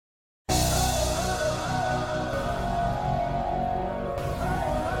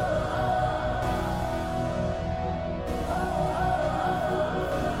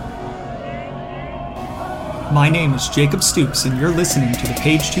My name is Jacob Stoops, and you're listening to the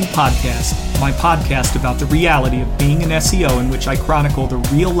Page 2 Podcast, my podcast about the reality of being an SEO, in which I chronicle the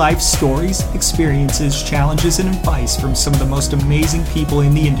real-life stories, experiences, challenges, and advice from some of the most amazing people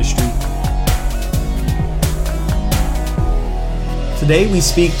in the industry. Today we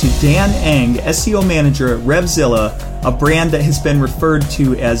speak to Dan Eng, SEO manager at Revzilla, a brand that has been referred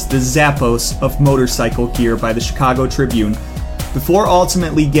to as the Zappos of motorcycle gear by the Chicago Tribune. Before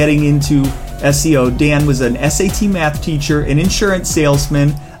ultimately getting into SEO, Dan was an SAT math teacher, an insurance salesman,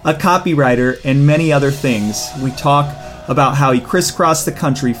 a copywriter, and many other things. We talk about how he crisscrossed the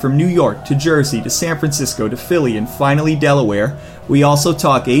country from New York to Jersey to San Francisco to Philly and finally Delaware. We also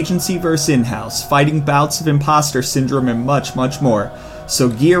talk agency versus in-house, fighting bouts of imposter syndrome, and much, much more. So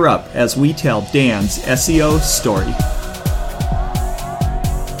gear up as we tell Dan's SEO story.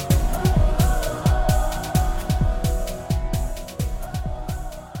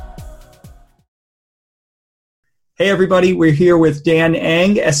 Hey everybody, we're here with Dan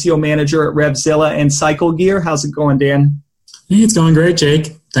Eng, SEO manager at Revzilla and Cycle Gear. How's it going, Dan? Hey, it's going great,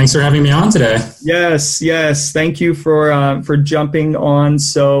 Jake. Thanks for having me on today. Yes. Thank you for jumping on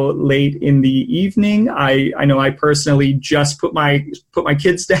so late in the evening. I know I personally just put my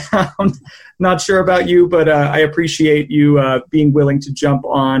kids down. Not sure about you, but I appreciate you being willing to jump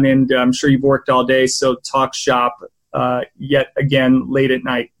on, and I'm sure you've worked all day, so talk shop yet again late at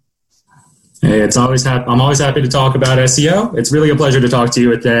night. Hey, I'm always happy to talk about SEO. It's really a pleasure to talk to you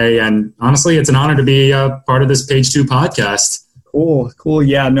today, and honestly, it's an honor to be a part of this Page 2 podcast. Cool.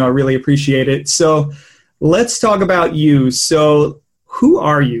 Yeah, no, I really appreciate it. So let's talk about you. So who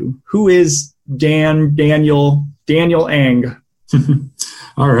are you? Who is Daniel Eng?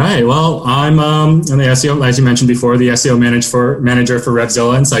 All right. Well, I'm the SEO, as you mentioned before, the SEO manager for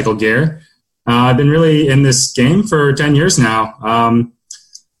Revzilla and Cycle Gear. I've been really in this game for 10 years now.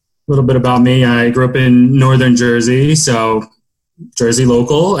 A little bit about me. I grew up in northern Jersey, so Jersey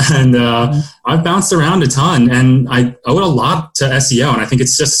local, and I've bounced around a ton, and I owe it a lot to SEO, and I think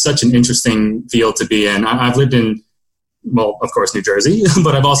it's just such an interesting field to be in. I've lived in, well, of course, New Jersey,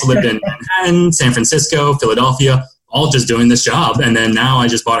 but I've also lived in Manhattan, San Francisco, Philadelphia, all just doing this job, and then now I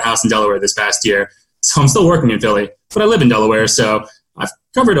just bought a house in Delaware this past year, so I'm still working in Philly, but I live in Delaware, so I've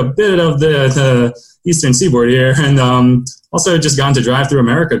covered a bit of the eastern seaboard here, and also just gotten to drive through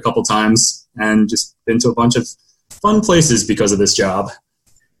America a couple times and just been to a bunch of fun places because of this job.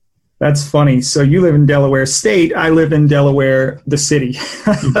 That's funny. So you live in Delaware State. I live in Delaware, the city.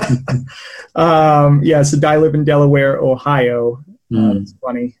 So I live in Delaware, Ohio. It's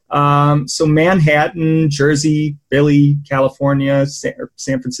funny. So Manhattan, Jersey, Philly, California,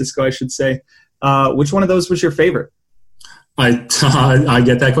 San Francisco, I should say. Which one of those was your favorite? I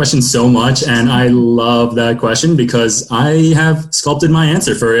get that question so much, and I love that question because I have sculpted my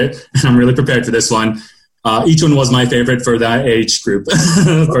answer for it, and I'm really prepared for this one. Each one was my favorite for that age group,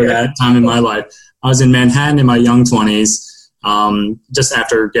 for that time in my life. I was in Manhattan in my young 20s, just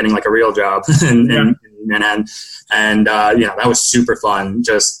after getting like a real job in Manhattan, and that was super fun.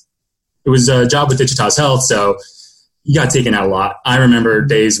 It was a job with Digitas Health, so you got taken out a lot. I remember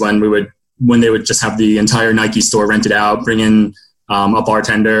days when they would just have the entire Nike store rented out, bring in a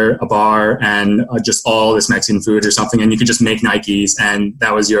bartender, a bar, and just all this Mexican food or something, and you could just make Nikes, and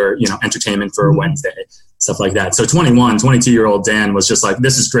that was your entertainment for a Wednesday, stuff like that. So 22-year-old Dan was just like,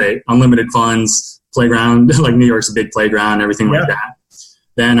 this is great, unlimited funds, playground, like New York's a big playground, everything like that.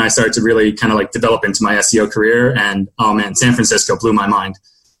 Then I started to really kind of like develop into my SEO career, and oh man, San Francisco blew my mind.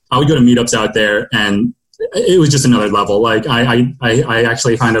 I would go to meetups out there, and it was just another level. Like I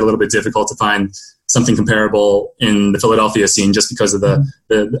actually find it a little bit difficult to find something comparable in the Philadelphia scene just because of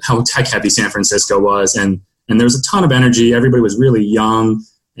the how tech heavy San Francisco was. And there was a ton of energy. Everybody was really young,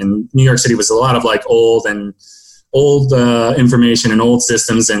 and New York City was a lot of like old information and old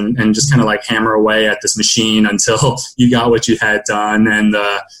systems and just kind of like hammer away at this machine until you got what you had done. And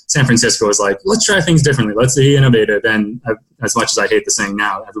San Francisco was like, let's try things differently. Let's be innovative. And as much as I hate the saying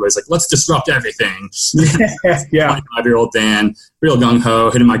now, everybody's like, let's disrupt everything. 25-year-old Dan, real gung-ho,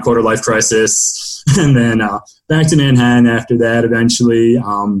 hitting my quarter life crisis. And then back to Manhattan after that eventually.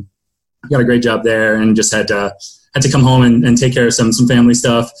 Got a great job there and just had to come home and take care of some family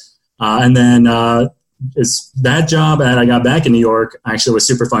stuff. And then that job that I got back in New York actually was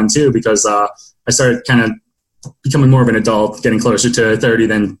super fun too, because I started kind of becoming more of an adult, getting closer to 30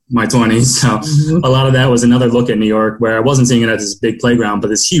 than my 20s. So a lot of that was another look at New York, where I wasn't seeing it as this big playground, but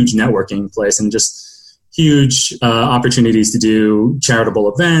this huge networking place and just huge opportunities to do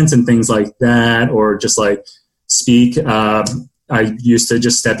charitable events and things like that, or just like speak I used to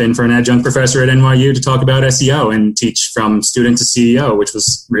just step in for an adjunct professor at NYU to talk about SEO and teach from student to CEO, which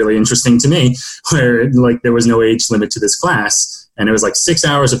was really interesting to me, where like there was no age limit to this class. And it was like 6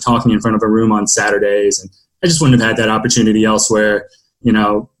 hours of talking in front of a room on Saturdays. And I just wouldn't have had that opportunity elsewhere. You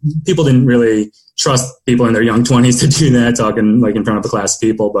know, people didn't really trust people in their young 20s to do that, talking like in front of a class of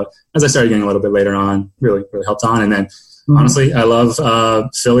people. But as I started getting a little bit later on, really helped on. And then honestly, I love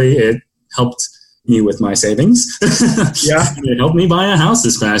Philly. It helped me with my savings. Yeah. It helped me buy a house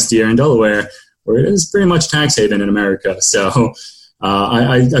this past year in Delaware, where it is pretty much tax haven in America. So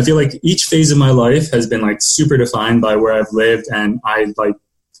I feel like each phase of my life has been like super defined by where I've lived. And I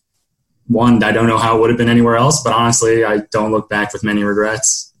don't know how it would have been anywhere else, but honestly, I don't look back with many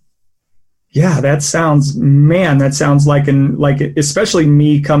regrets. Yeah, that sounds like especially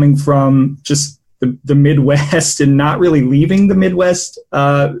me coming from just the Midwest and not really leaving the Midwest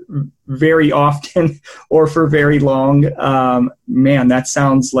very often or for very long. That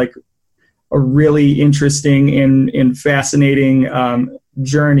sounds like a really interesting and fascinating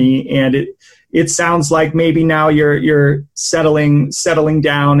journey. And it sounds like maybe now you're settling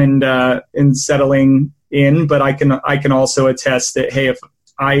down and settling in. But I can also attest that, hey,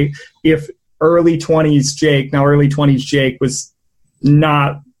 if early 20s Jake was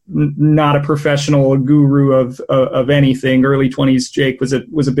not a professional guru of anything. Early 20s Jake was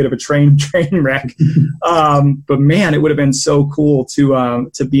a bit of a train wreck. But man, it would have been so cool to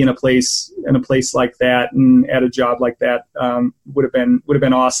be in a place like that and at a job like that. Would have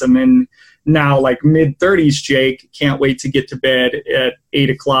been awesome. And now, like mid 30s Jake can't wait to get to bed at 8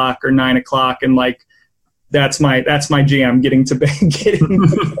 o'clock or 9 o'clock, and like that's my jam, getting to bed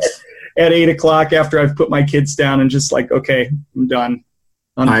at 8 o'clock after I've put my kids down and just like, okay, I'm done.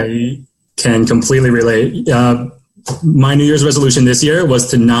 I can completely relate. My New Year's resolution this year was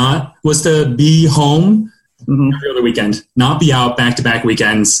to be home every other weekend, not be out back-to-back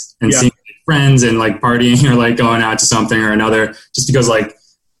weekends and seeing friends and like partying or like going out to something or another. Just because like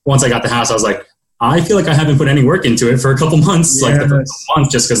once I got the house, I was like, I feel like I haven't put any work into it for a couple months, like the first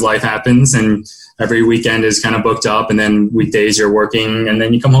month, just because life happens and every weekend is kind of booked up, and then weekdays you're working, and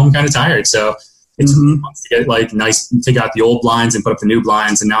then you come home kind of tired. So it's to get like nice, take out the old blinds and put up the new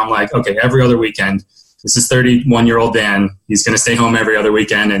blinds. And now I'm like, okay, every other weekend, this is 31-year-old Dan. He's going to stay home every other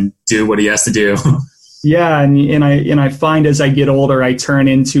weekend and do what he has to do. Yeah. And I find as I get older, I turn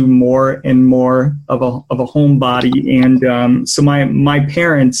into more and more of a homebody. And so my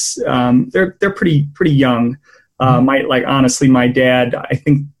parents, they're pretty young. Honestly, my dad, I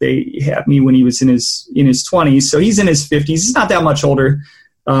think they had me when he was in his 20s. So he's in his 50s. He's not that much older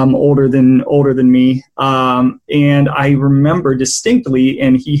than me. And I remember distinctly,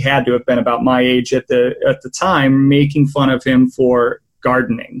 and he had to have been about my age at the time, making fun of him for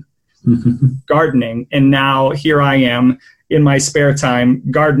gardening. And now here I am in my spare time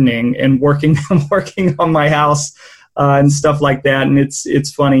gardening and working on my house and stuff like that. And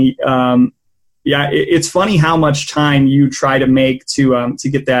it's funny. It's funny how much time you try to make to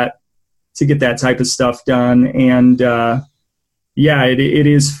get that type of stuff done. And it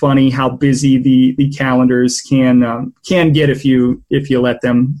is funny how busy the calendars can get if you let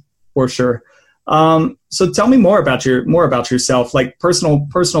them, for sure. So tell me more about yourself, like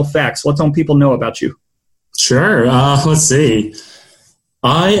personal facts. What don't people know about you? Sure. Let's see.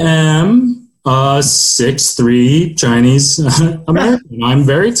 I am 6'3" Chinese American. I'm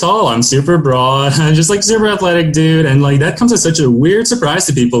very tall. I'm super broad. I'm just like super athletic dude. And like that comes as such a weird surprise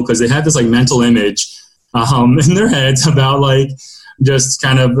to people because they have this like mental image in their heads about like just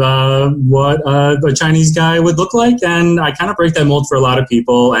kind of what a Chinese guy would look like. And I kind of break that mold for a lot of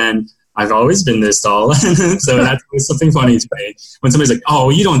people. And I've always been this tall. So that's always something funny to me. When somebody's like, oh,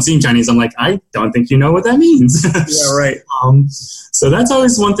 you don't seem Chinese. I'm like, I don't think you know what that means. Yeah, right. So that's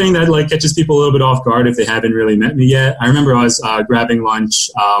always one thing that like catches people a little bit off guard if they haven't really met me yet. I remember I was grabbing lunch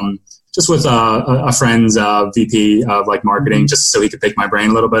just with a friend's VP of like marketing, just so he could pick my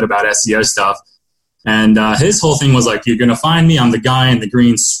brain a little bit about SEO stuff. And his whole thing was like, you're going to find me. I'm the guy in the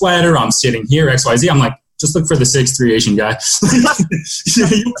green sweater. I'm sitting here, XYZ. I'm like, just look for the 6'3" Asian guy.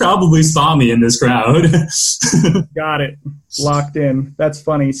 You probably saw me in this crowd. Got it. Locked in. That's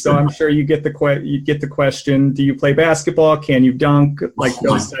funny. So I'm sure you get the question, do you play basketball? Can you dunk? Like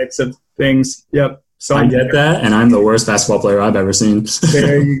those types of things. Yep. So I get that, and I'm the worst basketball player I've ever seen.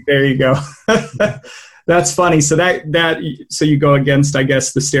 There you go. That's funny. So so you go against, I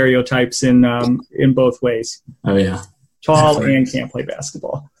guess, the stereotypes in both ways. Oh yeah. Tall and can't play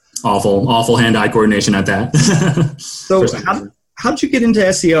basketball. Awful hand-eye coordination at that. So how'd you get into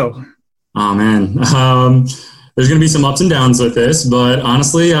SEO? Oh man. There's going to be some ups and downs with this, but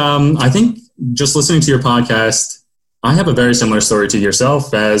honestly, I think just listening to your podcast I have a very similar story to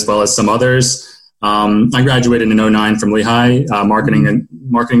yourself, as well as some others. I graduated in 2009 from Lehigh, marketing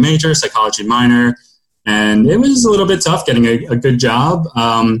major, psychology minor, and it was a little bit tough getting a good job.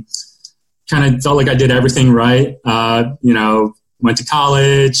 Kind of felt like I did everything right. Went to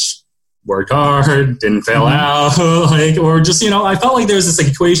college, worked hard, didn't fail out, I felt like there was this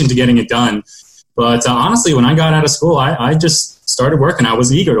equation to getting it done. But honestly, when I got out of school, I just started working. I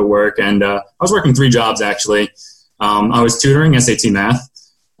was eager to work, and I was working 3 jobs, actually. I was tutoring SAT math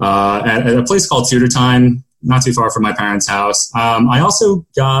at a place called Tutor Time, not too far from my parents' house. I also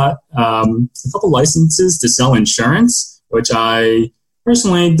got a couple licenses to sell insurance, which I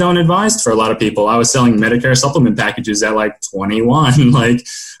personally don't advise for a lot of people. I was selling Medicare supplement packages at 21.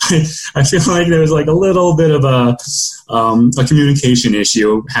 I feel like there was a little bit of a communication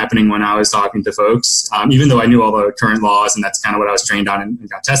issue happening when I was talking to folks, even though I knew all the current laws, and that's kind of what I was trained on and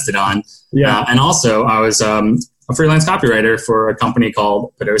got tested on. Yeah. And also I was a freelance copywriter for a company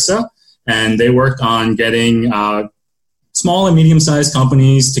called Pedosa, and they worked on getting small and medium-sized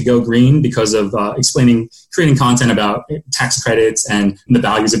companies to go green because of creating content about tax credits and the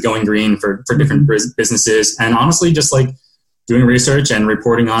values of going green for different businesses. And honestly, just doing research and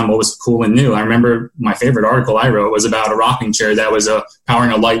reporting on what was cool and new. I remember my favorite article I wrote was about a rocking chair that was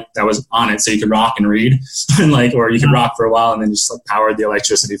powering a light that was on it, so you could rock and read, and or you could rock for a while and then just power the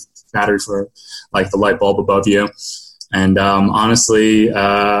electricity battery for the light bulb above you. And honestly,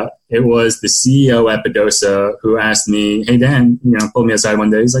 it was the CEO at Pedosa who asked me, "Hey Dan," pulled me aside one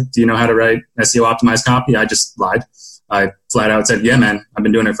day. He's like, "Do you know how to write SEO optimized copy?" I just lied. I flat out said, "Yeah, man, I've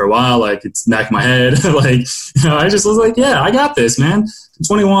been doing it for a while. It's in the back of my head." I just was like, "Yeah, I got this, man. I'm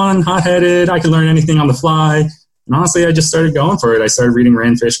 21, hot-headed. I can learn anything on the fly." And honestly, I just started going for it. I started reading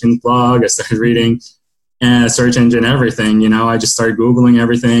Rand Fishkin's blog. I started reading search engine everything. I just started Googling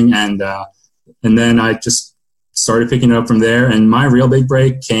everything, and then I just started picking it up from there. And my real big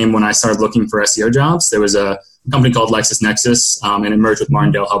break came when I started looking for SEO jobs. There was a company called LexisNexis, and it merged with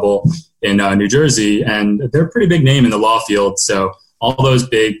Martindale-Hubbell in New Jersey, and they're a pretty big name in the law field. So all those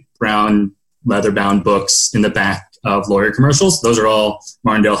big brown leather-bound books in the back of lawyer commercials, those are all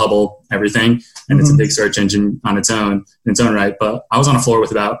Martindale-Hubbell everything, and it's a big search engine on its own right. But I was on a floor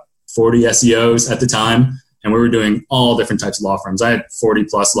with about 40 SEOs at the time, and we were doing all different types of law firms. I had 40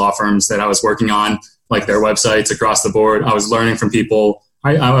 plus law firms that I was working on, their websites across the board. I was learning from people.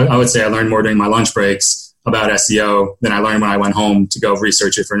 I would say I learned more during my lunch breaks about SEO than I learned when I went home to go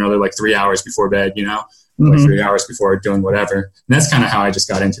research it for another 3 hours before bed, 3 hours before doing whatever. And that's kind of how I just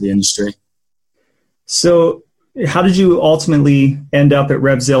got into the industry. So how did you ultimately end up at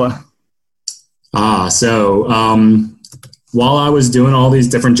RevZilla? While I was doing all these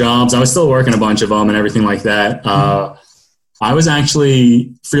different jobs, I was still working a bunch of them and everything like that. I was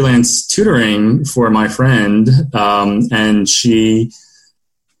actually freelance tutoring for my friend, and she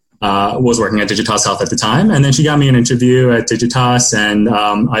was working at Digitas Health at the time. And then she got me an interview at Digitas, and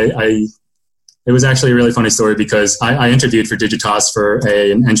it was actually a really funny story because I interviewed for Digitas for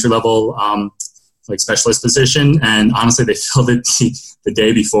an entry-level specialist position, and honestly, they filled it the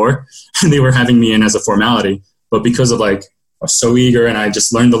day before, and they were having me in as a formality. But because of I was so eager, and I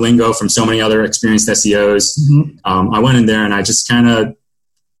just learned the lingo from so many other experienced SEOs. I went in there and I just kind of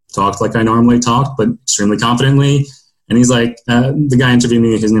talked like I normally talked, but extremely confidently. And he's like, the guy interviewed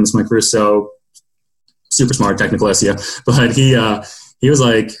me, his name is Mike Russo, super smart technical SEO. But he was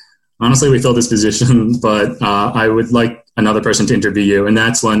like, "Honestly, we filled this position, but I would like another person to interview you." And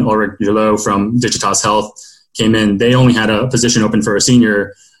that's when Ulrich Gillot from Digitas Health came in. They only had a position open for a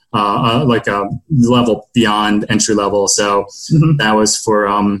senior, a level beyond entry level. So that was for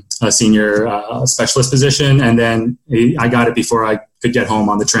a senior specialist position. And then I got it before I could get home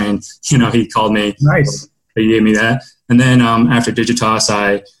on the train. He called me. Nice. He gave me that. And then after Digitas,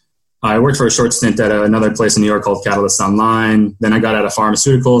 I worked for a short stint at another place in New York called Catalyst Online. Then I got out of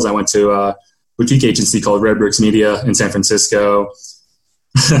pharmaceuticals. I went to a boutique agency called Red Bricks Media in San Francisco.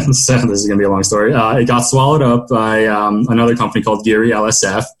 So this is going to be a long story. It got swallowed up by another company called Geary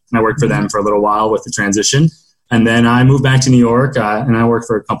LSF, and I worked for them for a little while with the transition. And then I moved back to New York, and I worked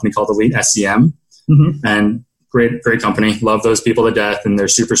for a company called Elite SCM, and great company. Love those people to death, and they're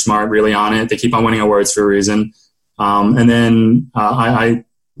super smart, really on it. They keep on winning awards for a reason. And then I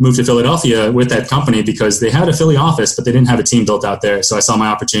moved to Philadelphia with that company because they had a Philly office, but they didn't have a team built out there. So I saw my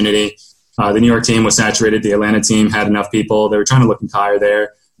opportunity. The New York team was saturated. The Atlanta team had enough people. They were trying to look and hire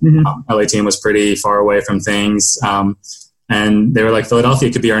there. LA team was pretty far away from things. And they were like,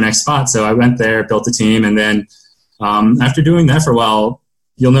 Philadelphia could be our next spot. So I went there, built a team. And then after doing that for a while,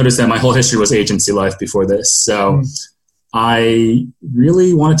 you'll notice that my whole history was agency life before this. So I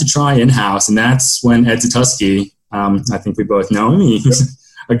really wanted to try in-house. And that's when Ed Zatuski I think we both know him. He's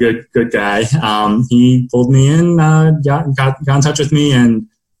a good guy. He pulled me in, got in touch with me, and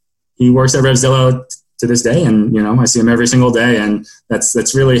he works at RevZilla to this day. And, I see him every single day. And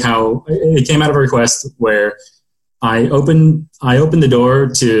that's really how it came out of a request where I opened the door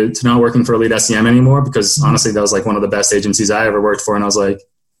to not working for Elite SEM anymore, because honestly, that was like one of the best agencies I ever worked for. And I was like,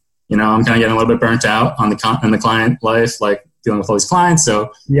 I'm kind of getting a little bit burnt out on the client life, like dealing with all these clients.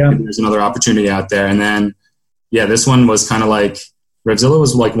 So maybe there's another opportunity out there. And then, this one was kind of like, RevZilla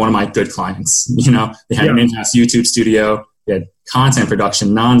was like one of my good clients. They had an in-house YouTube studio. They had content production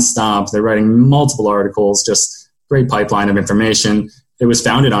nonstop. They're writing multiple articles, just great pipeline of information. It was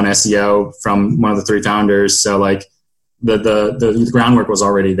founded on SEO from one of the three founders. So like the groundwork was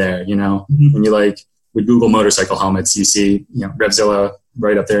already there, When you with Google motorcycle helmets, you see, RevZilla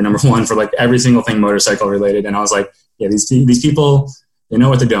right up there, number one for like every single thing motorcycle related. And I was like, these people, they know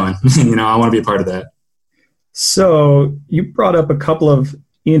what they're doing. I want to be a part of that. So you brought up a couple of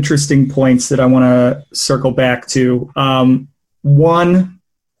interesting points that I want to circle back to. One,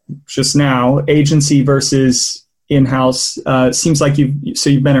 just now, agency versus in-house. Seems like you've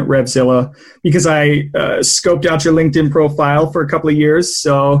been at RevZilla, because I scoped out your LinkedIn profile for a couple of years.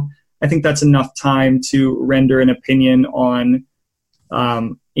 So I think that's enough time to render an opinion on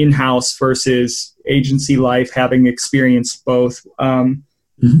in-house versus agency life, having experienced both.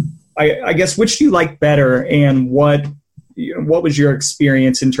 I guess, which do you like better, and what was your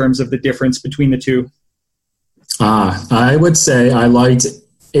experience in terms of the difference between the two? I would say I liked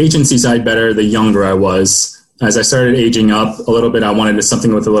agency side better the younger I was. As I started aging up a little bit, I wanted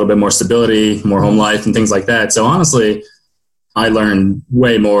something with a little bit more stability, more home life, and things like that. So honestly, I learned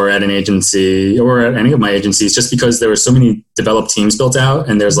way more at an agency or at any of my agencies, just because there were so many developed teams built out,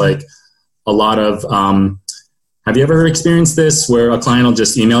 and there's like a lot of have you ever experienced this where a client will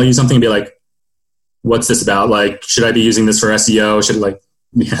just email you something and be like, what's this about? Like, should I be using this for SEO? All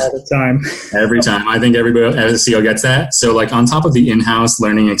the time. Every time. I think everybody at SEO gets that. So like on top of the in-house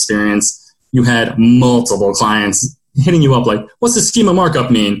learning experience, you had multiple clients hitting you up like, what's the schema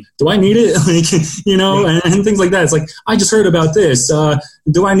markup mean? Do I need it? And things like that. It's like, I just heard about this.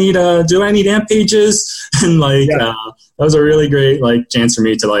 Do I need AMP pages? And that was a really great chance for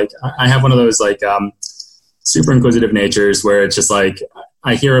me to I have one of those super inquisitive natures where it's just like,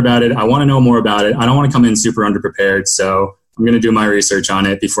 I hear about it. I want to know more about it. I don't want to come in super underprepared. So I'm going to do my research on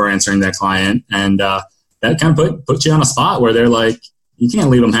it before answering that client. And that kind of put you on a spot where they're like, you can't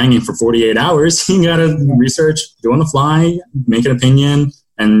leave them hanging for 48 hours. You got to research, do on the fly, make an opinion,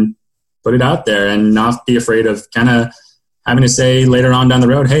 and put it out there, and not be afraid of kind of having to say later on down the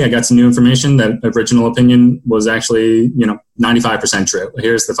road, hey, I got some new information. That original opinion was actually, 95% true.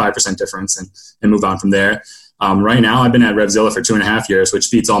 Here's the 5% difference, and move on from there. Right now, I've been at RevZilla for 2.5 years,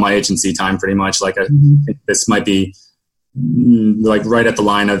 which beats all my agency time pretty much. I think this might be right at the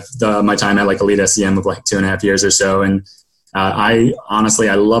line of my time at Elite SEM of 2.5 years or so. And I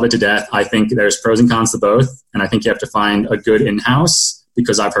love it to death. I think there's pros and cons to both. And I think you have to find a good in-house,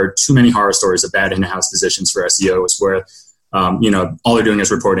 because I've heard too many horror stories of bad in-house positions for SEOs where, all they're doing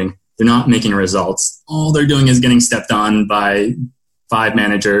is reporting. They're not making results. All they're doing is getting stepped on by 5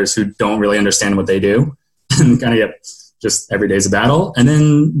 managers who don't really understand what they do, and kind of get just every day's a battle. And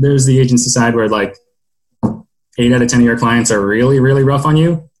then there's the agency side where 8 out of 10 of your clients are really, really rough on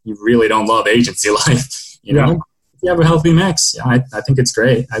you. You really don't love agency life, know? If you have a healthy mix, I think it's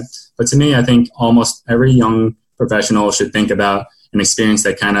great. But to me, I think almost every young professional should think about an experience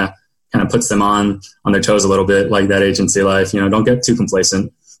that kind of puts them on their toes a little bit, like that agency life. Don't get too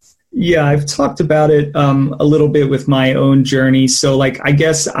complacent. Yeah, I've talked about it a little bit with my own journey. So I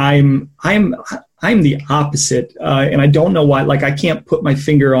guess I'm the opposite, and I don't know why. I can't put my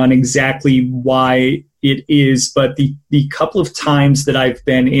finger on exactly why it is, but the couple of times that I've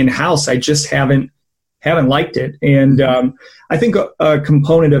been in-house, I just haven't liked it. And I think a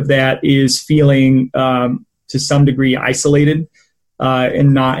component of that is feeling to some degree isolated,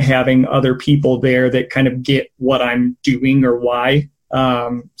 and not having other people there that kind of get what I'm doing or why.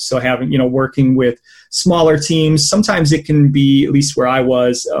 So having, working with smaller teams, sometimes it can be, at least where I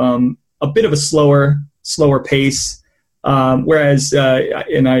was, a bit of a slower pace. Whereas,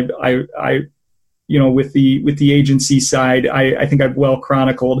 and I with the agency side, I think I've well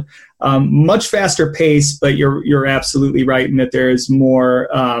chronicled, much faster pace, but you're absolutely right in that there is more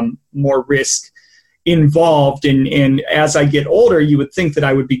risk involved. And as I get older, you would think that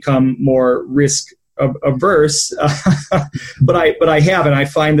I would become more risk averse, but I haven't. I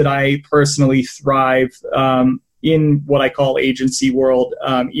find that I personally thrive in what I call agency world,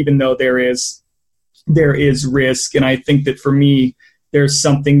 even though there is risk. And I think that for me, there's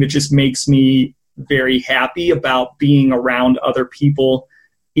something that just makes me very happy about being around other people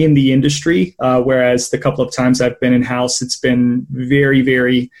in the industry, whereas the couple of times I've been in-house, it's been very,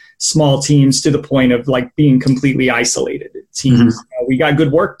 very small teams to the point of like being completely isolated teams. We got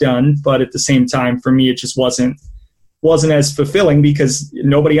good work done, but at the same time, for me, it just wasn't as fulfilling because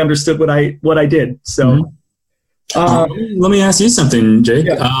nobody understood what I did. So let me ask you something, Jake.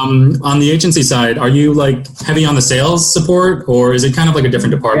 Yeah. On the agency side, are you like heavy on the sales support, or is it kind of like a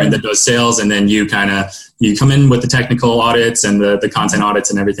different department that does sales, and then you come in with the technical audits and the content audits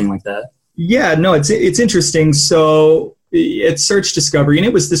and everything like that? Yeah, no, it's interesting. So at Search Discovery, and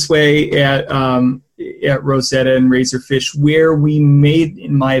it was this way at Rosetta and Razorfish, where we made,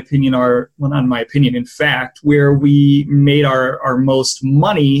 in fact, where we made our most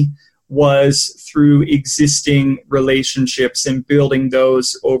money was through existing relationships and building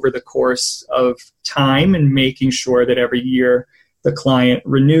those over the course of time and making sure that every year the client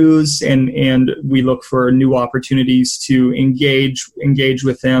renews and we look for new opportunities to engage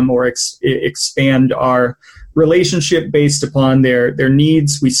with them or expand our relationship based upon their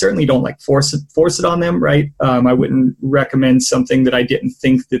needs. We certainly don't like force it on them, right? I wouldn't recommend something that I didn't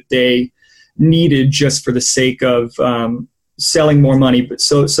think that they needed just for the sake of selling more money. But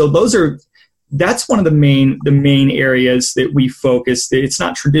so that's one of the main areas that we focus. It's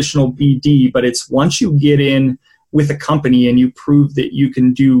not traditional BD, but it's once you get in with a company and you prove that you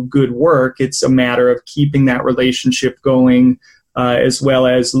can do good work, it's a matter of keeping that relationship going, as well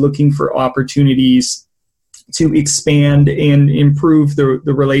as looking for opportunities to expand and improve the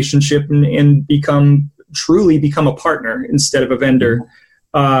relationship and truly become a partner instead of a vendor.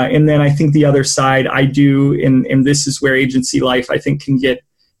 And then I think the other side I do, and this is where agency life I think can get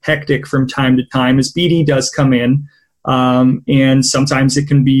hectic from time to time, is BD does come in. And sometimes it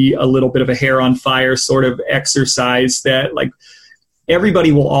can be a little bit of a hair on fire sort of exercise that like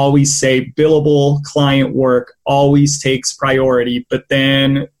everybody will always say billable client work always takes priority, but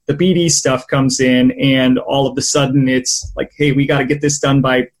then the BD stuff comes in and all of a sudden it's like, hey, we got to get this done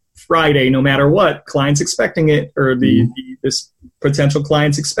by Friday, no matter what, client's expecting it, or this potential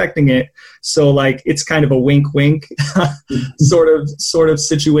client's expecting it. So like it's kind of a wink sort of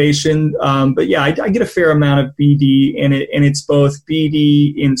situation. But yeah, I get a fair amount of BD, and it's both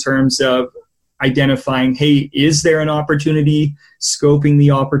BD in terms of identifying, hey, is there an opportunity, scoping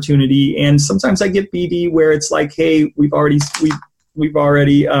the opportunity, and sometimes I get BD where it's like, hey, we've already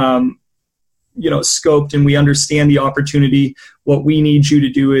scoped and we understand the opportunity. What we need you to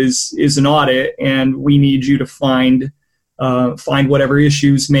do is an audit, and we need you to find whatever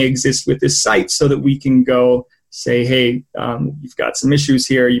issues may exist with this site so that we can go say, hey, you've got some issues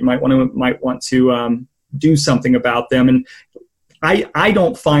here. You might want to do something about them. And I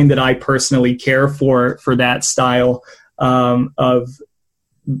don't find that I personally care for that style of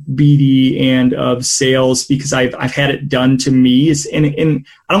BD and of sales, because I've had it done to me, and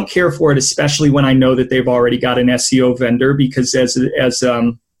I don't care for it, especially when I know that they've already got an SEO vendor, because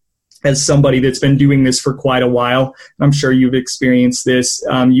as somebody that's been doing this for quite a while, I'm sure you've experienced this.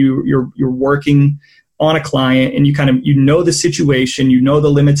 You're working on a client, and you know the situation, you know the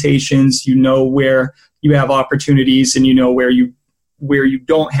limitations, you know where you have opportunities, and you know where you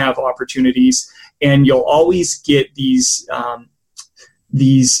don't have opportunities, and you'll always get these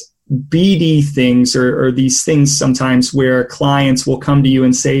BD things or these things sometimes where clients will come to you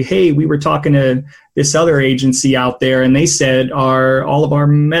and say, hey, we were talking to this other agency out there and they said all of our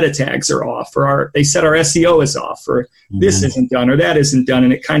meta tags are off, or they said our SEO is off, or this isn't done or that isn't done.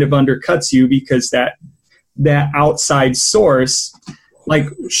 And it kind of undercuts you because that outside source, like,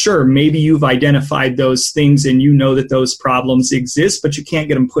 sure, maybe you've identified those things and you know that those problems exist, but you can't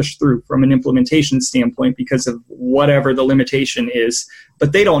get them pushed through from an implementation standpoint because of whatever the limitation is.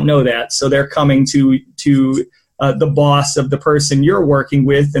 But they don't know that, so they're coming to the boss of the person you're working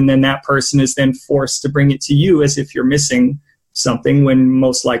with, and then that person is then forced to bring it to you as if you're missing something when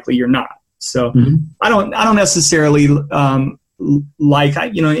most likely you're not. So I don't necessarily like,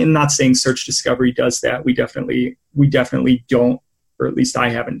 and not saying Search Discovery does that. We definitely don't. Or at least I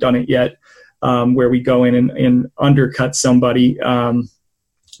haven't done it yet, where we go in and undercut somebody.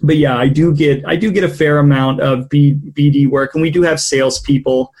 But yeah, I do get a fair amount of BD work, and we do have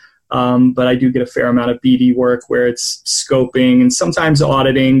salespeople, but I do get a fair amount of BD work where it's scoping and sometimes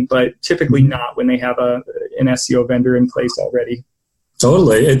auditing, but typically not when they have an SEO vendor in place already.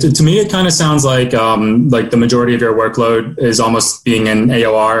 Totally. To me, it kind of sounds like the majority of your workload is almost being an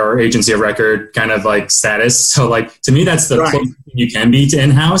AOR or agency of record kind of like status. So like to me, that's the closest you can be to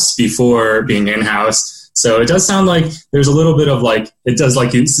in-house before being in-house. So it does sound like there's a little bit of like, it does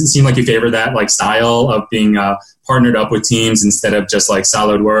like you seem like you favor that like style of being partnered up with teams instead of just like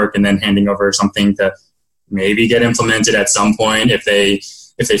solid work and then handing over something to maybe get implemented at some point if they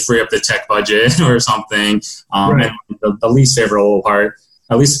free up the tech budget or something. Right. And the least favorable part,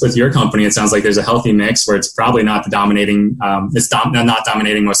 at least with your company, it sounds like there's a healthy mix where it's probably not the dominating, not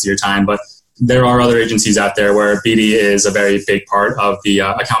dominating most of your time, but there are other agencies out there where BD is a very big part of the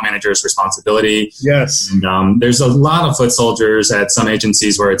account manager's responsibility. Yes. And there's a lot of foot soldiers at some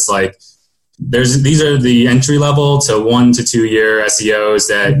agencies where it's like, these are the entry level to 1 to 2 year SEOs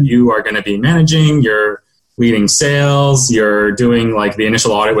that you are going to be managing. You're leading sales, you're doing like the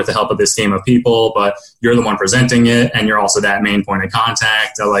initial audit with the help of this team of people, but you're the one presenting it, and you're also that main point of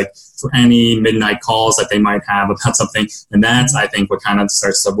contact like for any midnight calls that they might have about something. And that's, I think, what kind of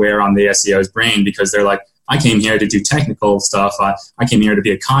starts to wear on the SEO's brain, because they're like, I came here to do technical stuff. I came here to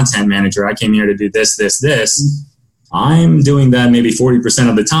be a content manager. I came here to do this. I'm doing that maybe 40%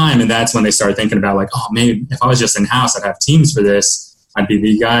 of the time. And that's when they start thinking about like, oh, maybe if I was just in-house, I'd have teams for this. I'd be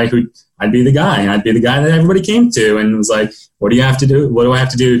the guy and I'd be the guy that everybody came to and was like, what do you have to do? What do I have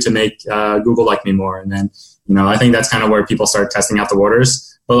to do to make Google like me more? And then, I think that's kind of where people start testing out the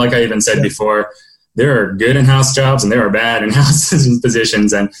waters. But like I even said before, there are good in-house jobs and there are bad in-house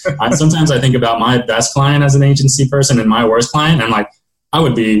positions. And sometimes I think about my best client as an agency person and my worst client. And I'm like, I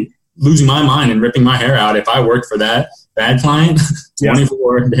would be losing my mind and ripping my hair out if I worked for that bad client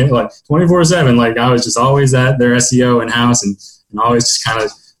 24/7. Like I was just always at their SEO in-house and always just kind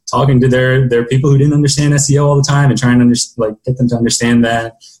of talking to their people who didn't understand SEO all the time and trying to get them to understand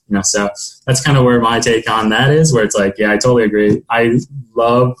that, so that's kind of where my take on that is, where it's like, yeah, I totally agree. I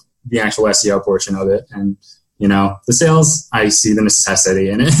love the actual SEO portion of it. And, the sales, I see the necessity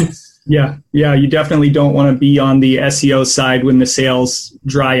in it. Yeah. You definitely don't want to be on the SEO side when the sales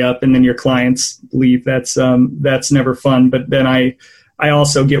dry up and then your clients leave. That's never fun. But then I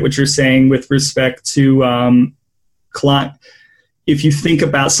also get what you're saying with respect to client. If you think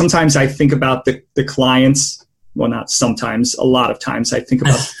about, sometimes I think about the clients, well, not sometimes, a lot of times I think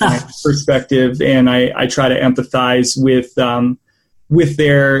about the client's perspective, and I try to empathize with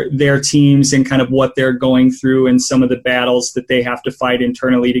their teams and kind of what they're going through and some of the battles that they have to fight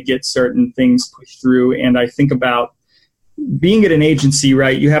internally to get certain things pushed through. And I think about being at an agency,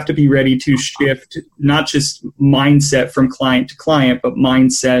 right? You have to be ready to shift not just mindset from client to client, but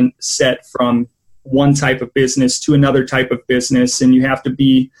mindset from one type of business to another type of business. And you have to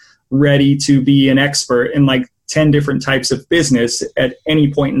be ready to be an expert in like 10 different types of business at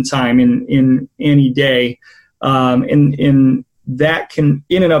any point in time in any day. And that can,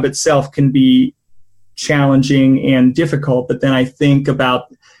 in and of itself, can be challenging and difficult. But then I think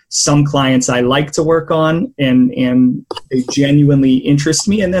about some clients I like to work on and they genuinely interest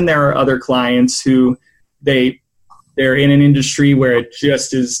me. And then there are other clients who they're in an industry where it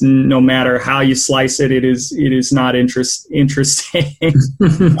just is, no matter how you slice it, it is not interesting.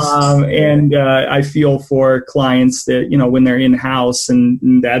 And I feel for clients that, when they're in-house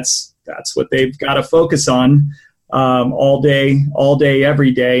and that's what they've got to focus on all day,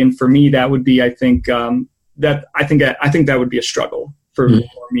 every day. And for me, that would be, I think that would be a struggle for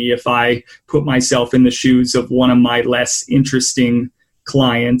me if I put myself in the shoes of one of my less interesting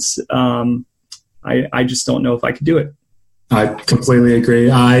clients. I just don't know if I could do it. I completely agree.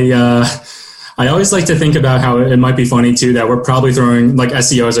 I always like to think about how it might be funny too that we're probably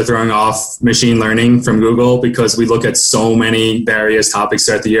SEOs are throwing off machine learning from Google because we look at so many various topics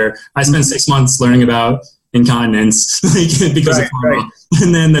throughout the year. I spent 6 months learning about incontinence because of pharma.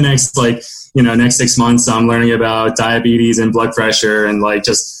 And then the next next 6 months I'm learning about diabetes and blood pressure and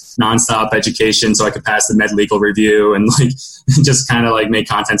just nonstop education so I could pass the med legal review and just kind of make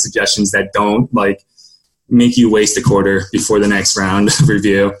content suggestions that don't make you waste a quarter before the next round of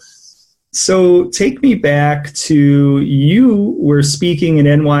review. So take me back to, you were speaking at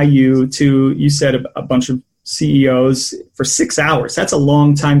NYU to, you said a bunch of CEOs for 6 hours. That's a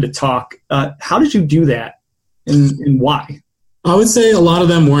long time to talk. How did you do that and why? I would say a lot of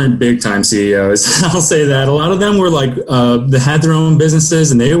them weren't big time CEOs. I'll say that. A lot of them were they had their own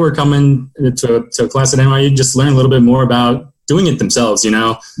businesses and they were coming to a class at NYU just to learn a little bit more about doing it themselves,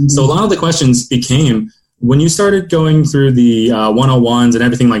 Mm-hmm. So a lot of the questions became, when you started going through the 101s and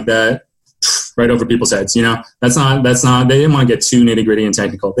everything like that, right over people's heads, that's not, they didn't want to get too nitty gritty and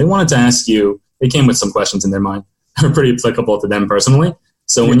technical. They wanted to ask you, they came with some questions in their mind that were pretty applicable to them personally.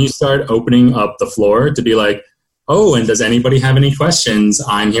 So when you start opening up the floor to be like, oh, and does anybody have any questions?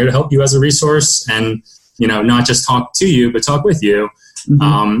 I'm here to help you as a resource and, not just talk to you, but talk with you.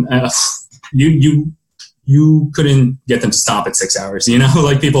 Mm-hmm. You couldn't get them to stop at 6 hours,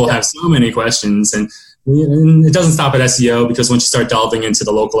 people have so many questions and and it doesn't stop at SEO, because once you start delving into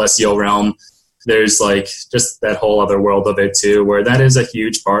the local SEO realm, there's like just that whole other world of it too, where that is a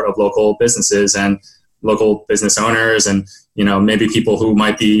huge part of local businesses and local business owners, and maybe people who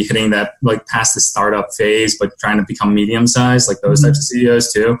might be hitting that like past the startup phase but trying to become medium sized, like those types of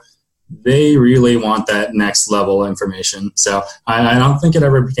CEOs too. They really want that next level information. So I don't think it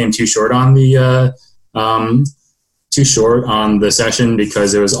ever became too short on the session,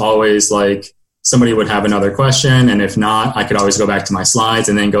 because it was always like somebody would have another question, and if not, I could always go back to my slides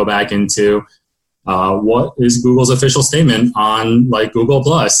and then go back into what is Google's official statement on like Google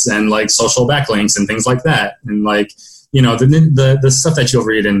Plus and like social backlinks and things like that, and like the stuff that you'll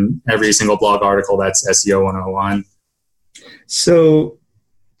read in every single blog article that's SEO 101. So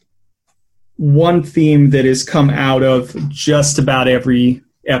one theme that has come out of just about every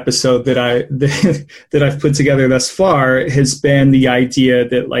episode that I've put together thus far has been the idea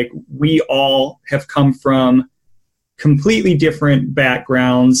that like we all have come from completely different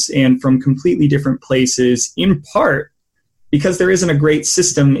backgrounds and from completely different places, in part because there isn't a great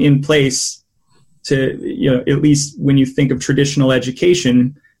system in place to, at least when you think of traditional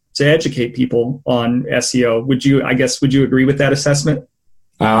education, to educate people on SEO. Would you agree with that assessment?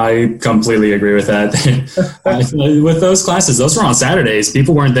 I completely agree with that. With those classes, those were on Saturdays.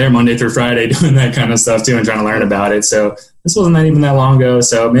 People weren't there Monday through Friday doing that kind of stuff too and trying to learn about it. So this wasn't even that long ago.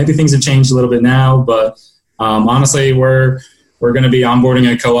 So maybe things have changed a little bit now, but honestly, we're going to be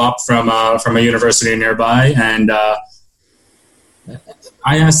onboarding a co-op from a university nearby, and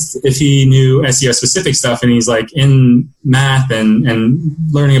I asked if he knew SEO specific stuff, and he's like in math and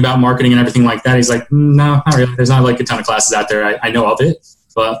learning about marketing and everything like that. He's like, no, not really. There's not like a ton of classes out there. I know of it,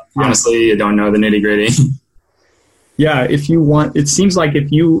 but honestly, I don't know the nitty gritty. Yeah, it seems like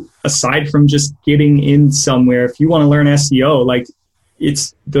if you, aside from just getting in somewhere, if you want to learn SEO, like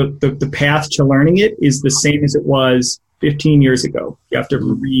it's the path to learning it is the same as it was 15 years ago. You have to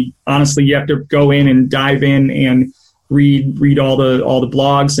read, honestly, you have to go in and dive in and read all the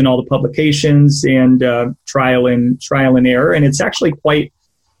blogs and all the publications and trial and error. And it's actually quite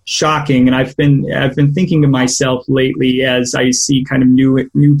shocking. And I've been thinking to myself lately, as I see kind of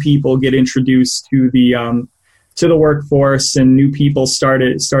new people get introduced to the workforce, and new people start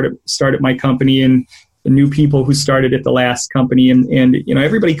at my company, and the new people who started at the last company, and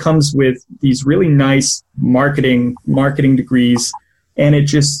everybody comes with these really nice marketing degrees, and it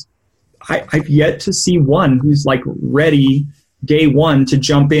just I've yet to see one who's like ready day one to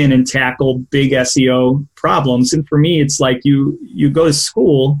jump in and tackle big SEO problems. And for me, it's like you go to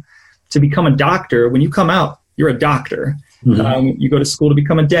school to become a doctor. When you come out, you're a doctor. Mm-hmm. You go to school to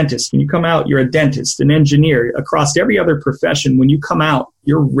become a dentist. When you come out, you're a dentist, an engineer. Across every other profession, when you come out,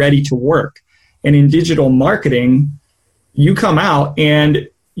 you're ready to work. And in digital marketing, you come out and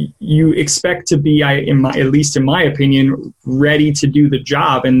you expect to be, at least in my opinion, ready to do the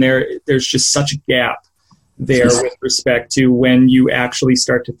job. And there's just such a gap there with respect to when you actually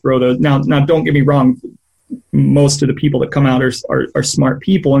start to throw those. Now, don't get me wrong. Most of the people that come out are smart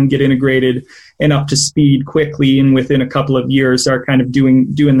people and get integrated and up to speed quickly, and within a couple of years are kind of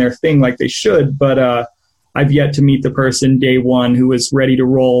doing their thing like they should. But I've yet to meet the person day one who is ready to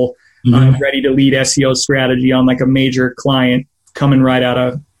roll, ready to lead SEO strategy on like a major client coming right out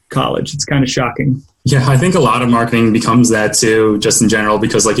of college. It's kind of shocking. Yeah, I think a lot of marketing becomes that too, just in general,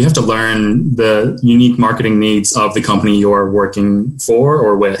 because like you have to learn the unique marketing needs of the company you're working for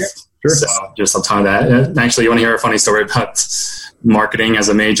or with. Yeah, sure. So just a ton of that. Actually, you want to hear a funny story about marketing as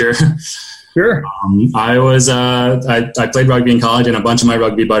a major? Sure. I played rugby in college, and a bunch of my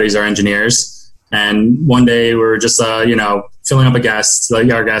rugby buddies are engineers. And one day we were just, filling up our gas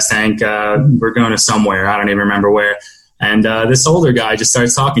tank. We're going to somewhere. I don't even remember where. And this older guy just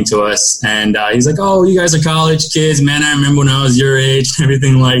starts talking to us, and he's like, "Oh, you guys are college kids, man. I remember when I was your age," and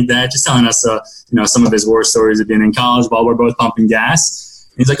everything like that. Just telling us, some of his war stories of being in college while we're both pumping gas.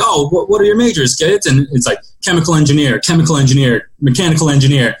 And he's like, "Oh, what are your majors, kids?" And it's like chemical engineer, mechanical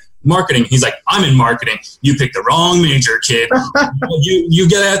engineer, marketing. He's like, "I'm in marketing. You picked the wrong major, kid. you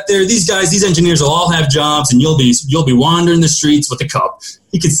get out there. These engineers will all have jobs, and you'll be wandering the streets with a cup."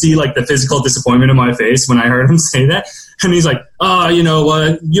 He could see like the physical disappointment in my face when I heard him say that. And he's like, "Oh, you know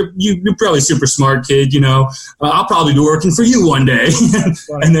what? You're probably super smart, kid. I'll probably be working for you one day."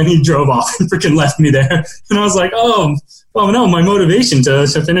 And then he drove off and freaking left me there. And I was like, "Oh no, my motivation to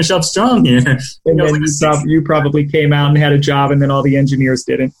finish up strong here." And then you probably came out and had a job, and then all the engineers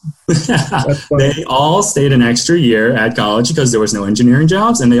didn't. They all stayed an extra year at college because there was no engineering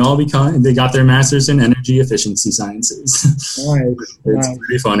jobs, and they got their masters in energy efficiency sciences. Nice. It's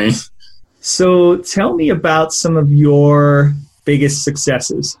pretty funny. So tell me about some of your biggest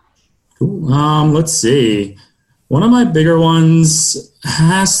successes. Let's see. One of my bigger ones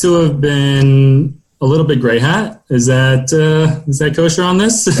has to have been a little bit gray hat. Is that kosher on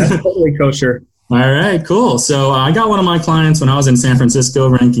this? That's totally kosher. All right, cool. So I got one of my clients when I was in San Francisco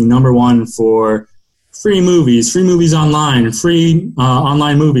ranking number one for free movies online, free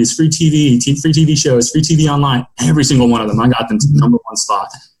online movies, free TV shows, free TV online, every single one of them. I got them to the number one spot.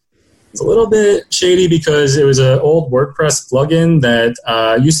 It's a little bit shady because it was an old WordPress plugin that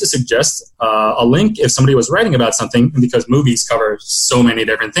used to suggest a link if somebody was writing about something. And because movies cover so many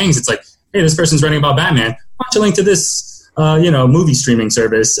different things, it's like, hey, this person's writing about Batman. Why don't you link to this, movie streaming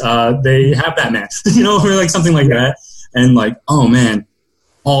service? They have Batman, or like something like that. And like, oh man,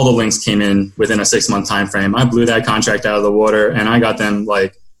 all the links came in within a 6-month time frame. I blew that contract out of the water, and I got them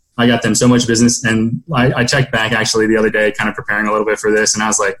so much business. And I checked back actually the other day, kind of preparing a little bit for this, and I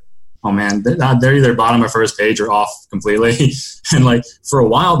was like, oh man, they're either bottom or first page or off completely. And like for a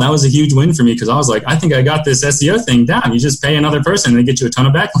while, that was a huge win for me because I was like, I think I got this SEO thing down. You just pay another person and they get you a ton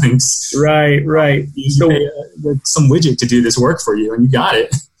of backlinks. Right. You pay some widget to do this work for you, and you got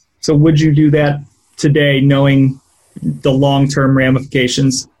it. So would you do that today, knowing the long-term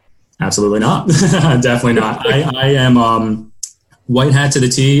ramifications? Absolutely not. Definitely not. I am white hat to the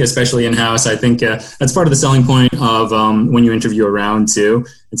T, especially in-house. I think that's part of the selling point of when you interview around too.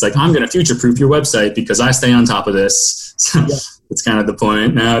 It's like, I'm going to future-proof your website because I stay on top of this. So yeah. That's kind of the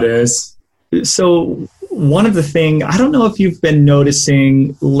point nowadays. So one of the things, I don't know if you've been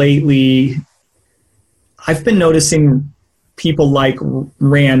noticing lately, I've been noticing people like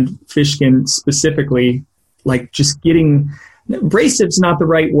Rand Fishkin specifically, like just getting, abrasive's not the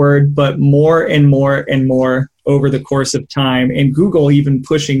right word, but more and more and more over the course of time, and Google even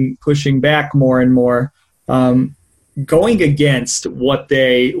pushing back more and more, going against what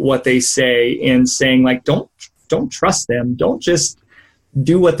they say and saying like, don't trust them. Don't just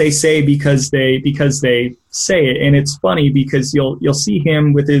do what they say because they say it. And it's funny because you'll see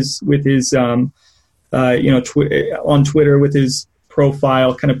him with his on Twitter with his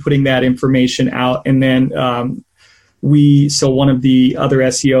profile, kind of putting that information out, and then so one of the other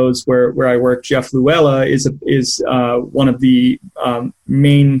SEOs where I work, Jeff Luella, is one of the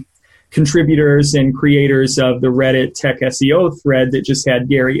main contributors and creators of the Reddit Tech SEO thread that just had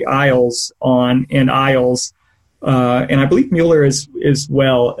Gary Isles on, and Isles, and I believe Mueller as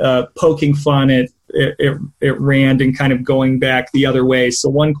well, poking fun at Rand and kind of going back the other way. So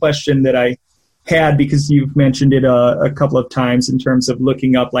one question that I had, because you've mentioned it a couple of times in terms of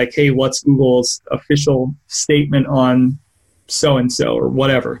looking up like, hey, what's Google's official statement on so-and-so or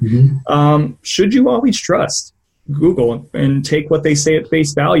whatever. Mm-hmm. Should you always trust Google and take what they say at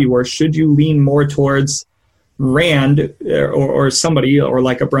face value, or should you lean more towards Rand or somebody, or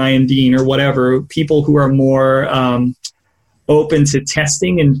like a Brian Dean or whatever, people who are more open to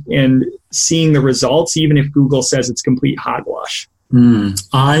testing and seeing the results, even if Google says it's complete hogwash?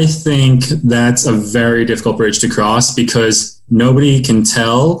 I think that's a very difficult bridge to cross, because nobody can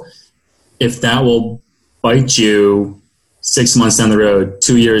tell if that will bite you 6 months down the road,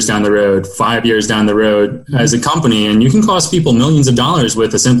 2 years down the road, 5 years down the road as a company. And you can cost people millions of dollars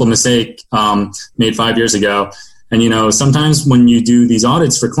with a simple mistake made 5 years ago. And, sometimes when you do these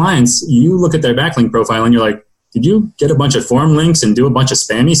audits for clients, you look at their backlink profile and you're like, did you get a bunch of forum links and do a bunch of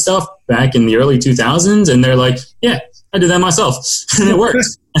spammy stuff back in the early 2000s? And they're like, yeah, I did that myself, and it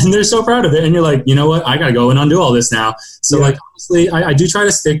worked. And they're so proud of it. And you're like, you know what? I got to go and undo all this now. So honestly, I do try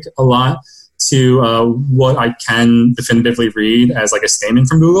to stick a lot to what I can definitively read as like a statement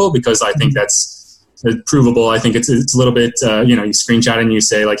from Google, because I think that's provable. I think it's a little bit, you screenshot and you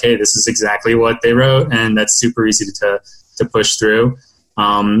say like, hey, this is exactly what they wrote. And that's super easy to push through.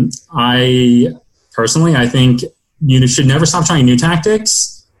 I think you should never stop trying new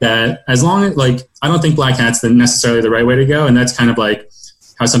tactics. That as long as, I don't think black hat's necessarily the right way to go. And that's kind of like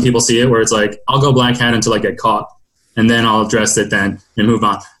how some people see it, where it's like, I'll go black hat until I get caught, and then I'll address it then and move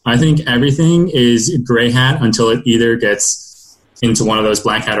on. I think everything is gray hat until it either gets into one of those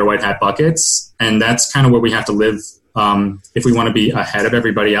black hat or white hat buckets. And that's kind of where we have to live if we want to be ahead of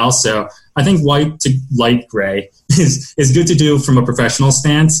everybody else. So I think white to light gray is good to do from a professional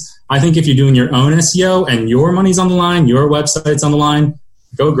stance. I think if you're doing your own SEO and your money's on the line, your website's on the line,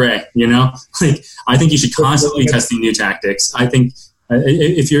 go gray, I think you should constantly testing new tactics. I think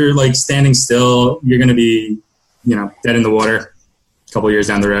if you're standing still, you're going to be, dead in the water a couple of years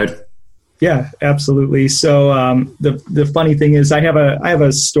down the road. Yeah, absolutely. So the funny thing is I have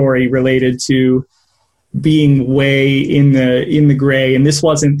a story related to being way in the gray, and this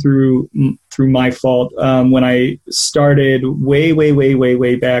wasn't through my fault. When I started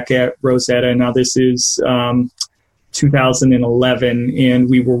way back at Rosetta, now this is 2011, and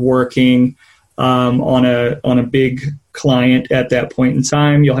we were working on a big client at that point in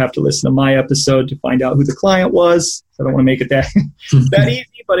time. You'll have to listen to my episode to find out who the client was. I don't want to make it that easy,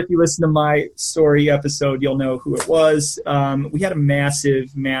 but if you listen to my story episode, you'll know who it was. We had a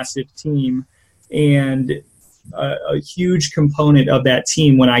massive team, and a huge component of that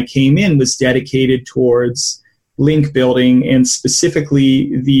team when I came in was dedicated towards link building, and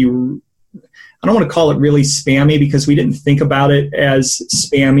specifically I don't want to call it really spammy because we didn't think about it as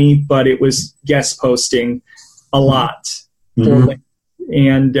spammy, but it was guest posting a lot. Mm-hmm.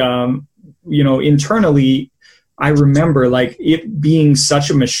 And, internally, I remember like it being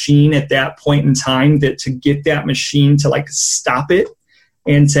such a machine at that point in time that to get that machine to like stop it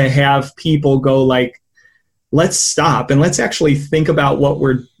and to have people go like, let's stop and let's actually think about what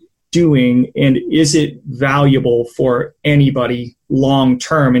we're doing and is it valuable for anybody long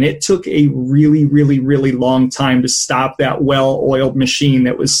term. And it took a really, really, really long time to stop that well-oiled machine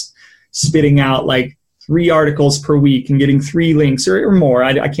that was spitting out like 3 articles per week and getting 3 links or more.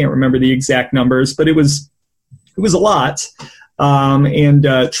 I can't remember the exact numbers, but it was a lot. And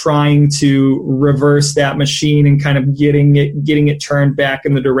trying to reverse that machine and kind of getting it turned back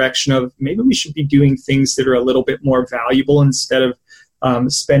in the direction of maybe we should be doing things that are a little bit more valuable instead of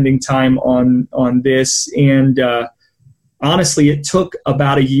spending time on this. And honestly, it took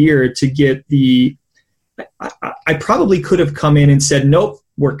about a year to get I probably could have come in and said, nope,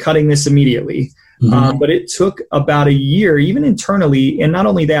 we're cutting this immediately. Mm-hmm. But it took about a year, even internally, and not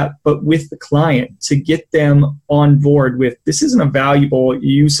only that, but with the client to get them on board with this isn't a valuable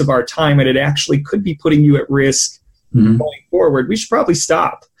use of our time and it actually could be putting you at risk going forward. We should probably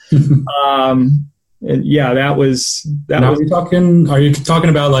stop. And yeah, that was. Are you talking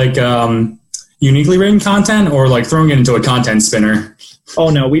about like uniquely written content or like throwing it into a content spinner? Oh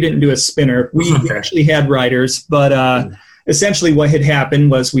no, we didn't do a spinner. We actually had writers, but essentially what had happened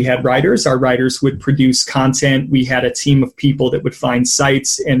was we had writers. Our writers would produce content. We had a team of people that would find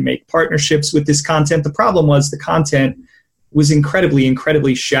sites and make partnerships with this content. The problem was the content was incredibly,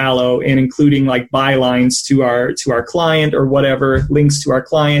 incredibly shallow and including like bylines to our client or whatever, links to our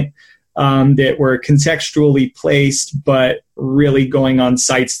client. That were contextually placed, but really going on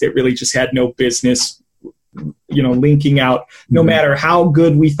sites that really just had no business, linking out. No matter how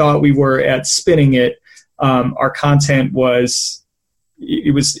good we thought we were at spinning it, our content was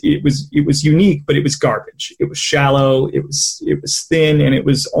unique, but it was garbage. It was shallow. It was thin, and it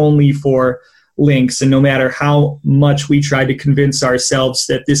was only for links. And no matter how much we tried to convince ourselves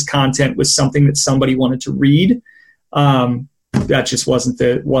that this content was something that somebody wanted to read, that just wasn't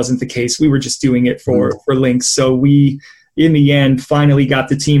the case. We were just doing it for links. So we, in the end, finally got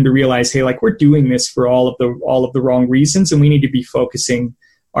the team to realize, hey, like we're doing this for all of the wrong reasons, and we need to be focusing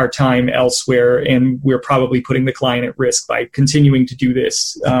our time elsewhere. And we're probably putting the client at risk by continuing to do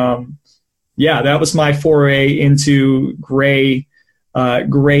this. That was my foray into gray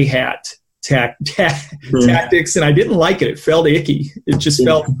hat tactics, and I didn't like it. It felt icky. It just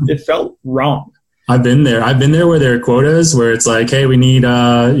felt wrong. I've been there where there are quotas where it's like, hey, we need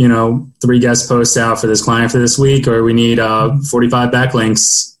 3 guest posts out for this client for this week, or we need 45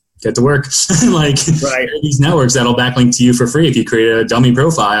 backlinks. Get to work. Like right. These networks that'll backlink to you for free if you create a dummy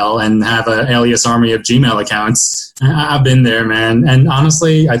profile and have an alias army of Gmail accounts. I've been there, man. And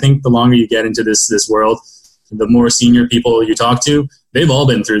honestly, I think the longer you get into this world, the more senior people you talk to, they've all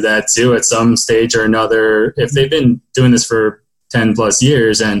been through that too at some stage or another. If they've been doing this for 10 plus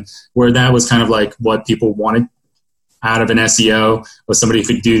years, and where that was kind of like what people wanted out of an SEO was somebody who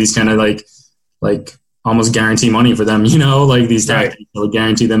could do these kind of like almost guarantee money for them, like these tactics that would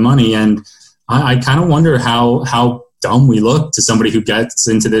guarantee them money. And I kind of wonder how dumb we look to somebody who gets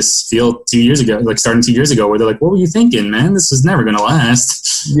into this field 2 years ago, like starting 2 years ago, where they're like, what were you thinking, man? This is never going to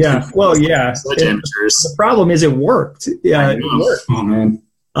last. Yeah. Well, yeah. The problem is it worked. Yeah. It worked. Oh man.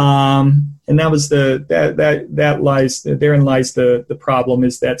 And that was therein lies the problem,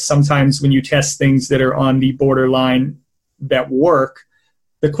 is that sometimes when you test things that are on the borderline that work,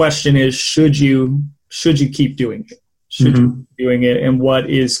 the question is, should you keep doing it? Should you keep doing it? And what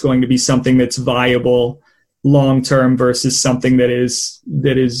is going to be something that's viable long term versus something that is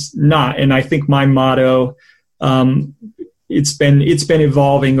not? And I think my motto, it's been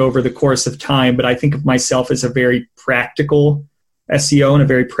evolving over the course of time, but I think of myself as a very practical SEO and a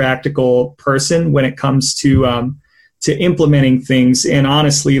very practical person when it comes to implementing things. And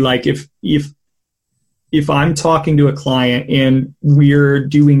honestly, like if I'm talking to a client and we're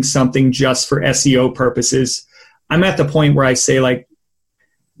doing something just for SEO purposes, I'm at the point where I say, like,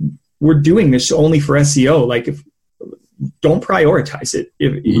 we're doing this only for SEO. Like, if don't prioritize it.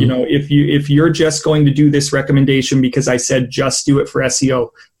 If you're just going to do this recommendation because I said just do it for SEO,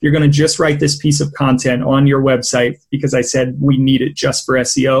 you're going to just write this piece of content on your website because I said we need it just for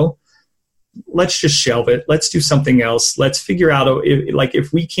SEO, let's just shelve it. Let's do something else. Let's figure out,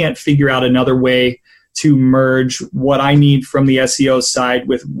 if we can't figure out another way to merge what I need from the SEO side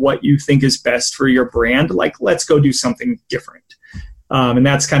with what you think is best for your brand, let's go do something different. And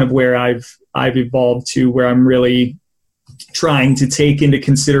that's kind of where I've evolved to, where I'm really trying to take into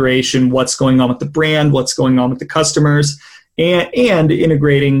consideration what's going on with the brand, what's going on with the customers, and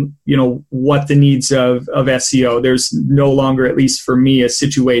integrating, what the needs of SEO. There's no longer, at least for me, a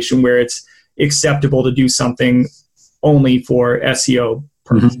situation where it's acceptable to do something only for SEO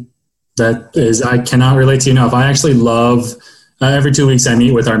purposes. Mm-hmm. That is, I cannot relate to you enough. I actually love, every 2 weeks I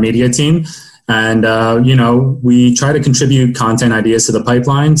meet with our media team, and, we try to contribute content ideas to the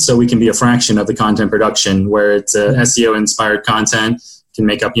pipeline so we can be a fraction of the content production, where it's SEO inspired content can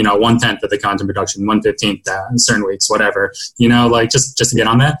make up, 1/10 of the content production, 1/15 in certain weeks, whatever, just to get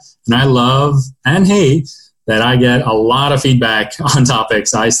on that. And I love and hate that I get a lot of feedback on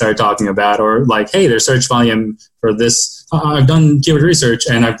topics I start talking about, or hey, there's search volume for this. I've done keyword research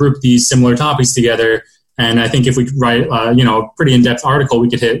and I've grouped these similar topics together. And I think if we write, a pretty in-depth article, we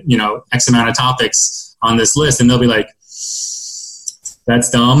could hit, X amount of topics on this list. And they'll be like, that's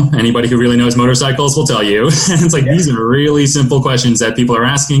dumb. Anybody who really knows motorcycles will tell you. And it's these are really simple questions that people are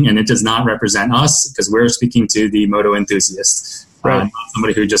asking, and it does not represent us because we're speaking to the moto enthusiast. Right. Not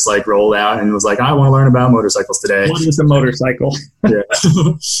somebody who just rolled out and was I want to learn about motorcycles today. What is a motorcycle? Yeah.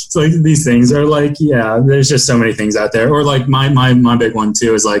 So these things are there's just so many things out there. Or my big one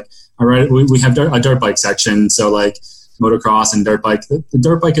too is we have a dirt bike section. So motocross and dirt bike. The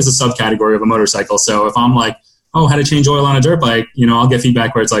dirt bike is a subcategory of a motorcycle. So if I'm how to change oil on a dirt bike, I'll get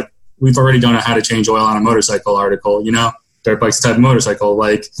feedback where it's we've already done a how to change oil on a motorcycle article, dirt bike's a type of motorcycle,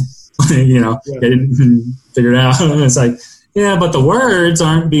 get it figured out. It's yeah, but the words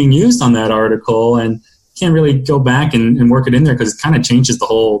aren't being used on that article, and can't really go back and work it in there because it kind of changes the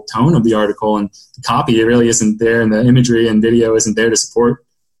whole tone of the article, and the copy, it really isn't there, and the imagery and video isn't there to support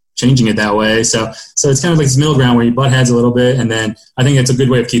changing it that way. So it's kind of this middle ground where you butt heads a little bit, and then I think it's a good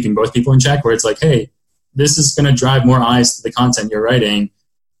way of keeping both people in check, where it's hey, this is going to drive more eyes to the content you're writing,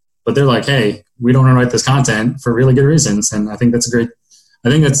 but they're hey, we don't want to write this content for really good reasons, and I think that's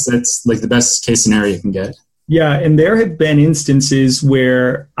that's the best case scenario you can get. Yeah, and there have been instances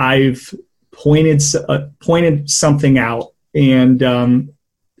where I've pointed something out, and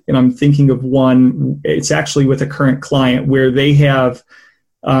I'm thinking of one. It's actually with a current client where they have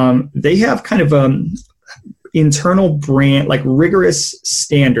kind of internal brand, rigorous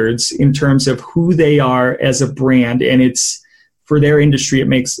standards in terms of who they are as a brand, and it's for their industry. It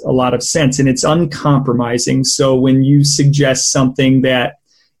makes a lot of sense, and it's uncompromising. So when you suggest something that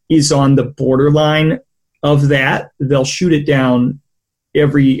is on the borderline of that, they'll shoot it down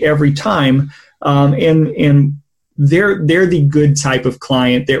every time, and they're the good type of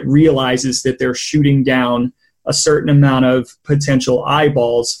client that realizes that they're shooting down a certain amount of potential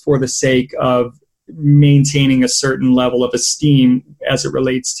eyeballs for the sake of maintaining a certain level of esteem as it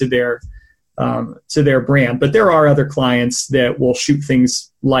relates to their brand. But there are other clients that will shoot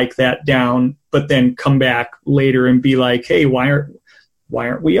things like that down, but then come back later and be hey, why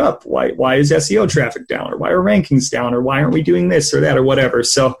aren't we up? Why is SEO traffic down? Or why are rankings down? Or why aren't we doing this or that or whatever?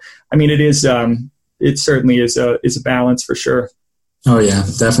 So, I mean, it certainly is a balance for sure. Oh yeah,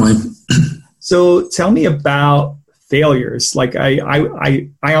 definitely. So tell me about failures.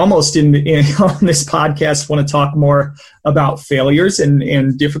 I almost on this podcast want to talk more about failures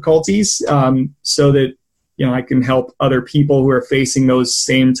and difficulties, so that, I can help other people who are facing those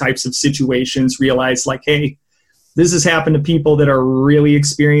same types of situations realize hey, this has happened to people that are really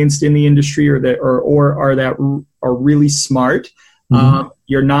experienced in the industry or that are really smart. Mm-hmm.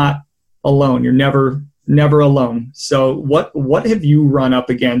 You're not alone. You're never alone. So what have you run up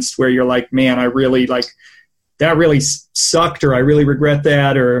against where you're man, I really that really sucked, or I really regret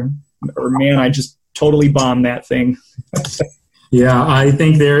that, or man, I just totally bombed that thing? Yeah, I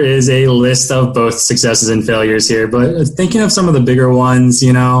think there is a list of both successes and failures here, but thinking of some of the bigger ones,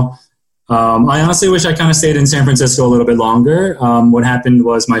 I honestly wish I kind of stayed in San Francisco a little bit longer. What happened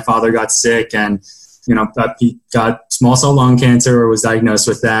was my father got sick, and he got small cell lung cancer, or was diagnosed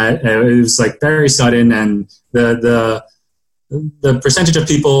with that. It was very sudden, and the percentage of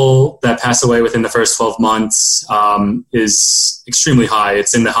people that pass away within the first 12 months is extremely high.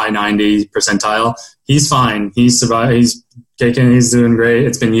 It's in the high 90 percentile. He's fine. He's survived. He's doing great.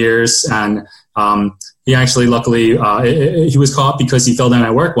 It's been years, and He actually, luckily, he was caught because he fell down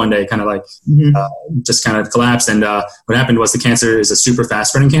at work one day, kind of like just kind of collapsed. And what happened was the cancer is a super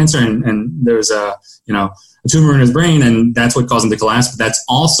fast spreading cancer, and there was a tumor in his brain, and that's what caused him to collapse. But that's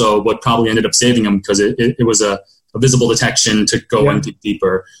also what probably ended up saving him, because it was a visible detection to go in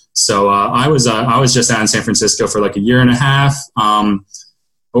deeper. So I was just out in San Francisco for like a year and a half,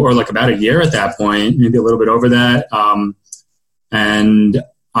 or like about a year at that point, maybe a little bit over that. And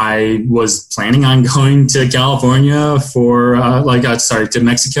I was planning on going to California for to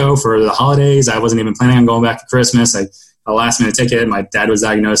Mexico for the holidays. I wasn't even planning on going back for Christmas. A last minute ticket. My dad was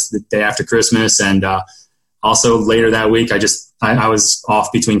diagnosed the day after Christmas, and also later that week, I was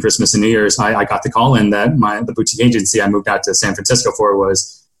off between Christmas and New Year's. I got the call in that the boutique agency I moved out to San Francisco for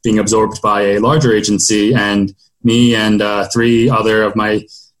was being absorbed by a larger agency, and me and 3 other of my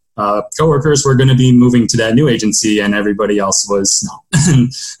coworkers were going to be moving to that new agency, and everybody else was no.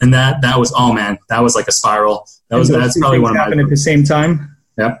 And that was, oh man, that was like a spiral. That's probably one of my happened at the same time.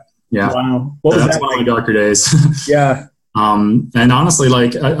 Yep. Yeah. Wow. What was that's that one like? of my darker days. Yeah. And honestly,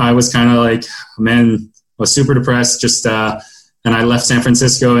 like I was kind of like, man, I was super depressed. And I left San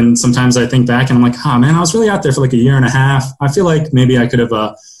Francisco, and sometimes I think back and I'm like, oh man, I was really out there for like a year and a half. I feel like maybe I could have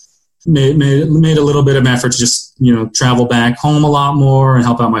made a little bit of an effort to just, travel back home a lot more and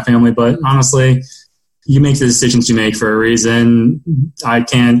help out my family. But honestly, you make the decisions you make for a reason. I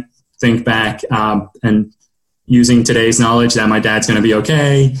can't think back and using today's knowledge that my dad's going to be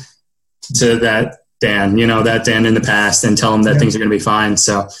okay to that Dan, that Dan in the past, and tell him that things are going to be fine.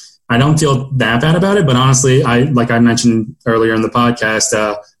 So I don't feel that bad about it, but honestly, like I mentioned earlier in the podcast,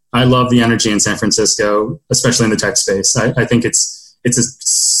 I love the energy in San Francisco, especially in the tech space. I think it's a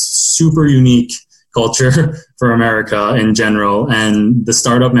super unique culture for America in general, and the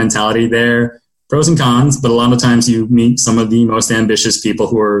startup mentality there, pros and cons, but a lot of times you meet some of the most ambitious people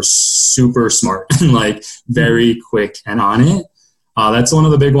who are super smart and like very quick and on it. That's one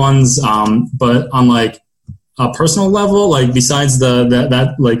of the big ones. But on like a personal level, like besides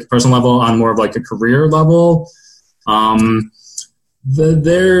that like personal level, on more of like a career level, probably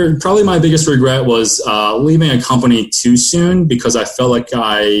my biggest regret was leaving a company too soon, because I felt like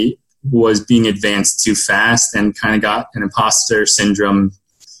I was being advanced too fast and kind of got an imposter syndrome.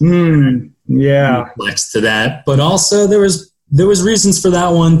 Next to that, but also there was reasons for that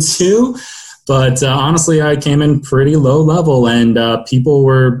one too. But honestly, I came in pretty low level, and people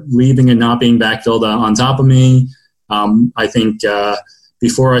were leaving and not being backfilled on top of me. I think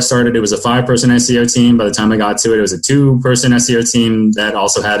before I started, it was a 5-person SEO team. By the time I got to it, it was a 2-person SEO team that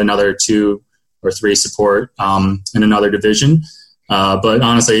also had another 2 or 3 support in another division. But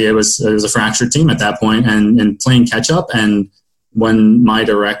honestly, it was a fractured team at that point, and playing catch up. And when my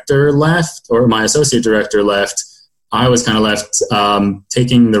director left, or my associate director left, I was kind of left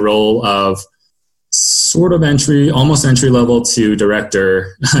taking the role of sort of almost entry level to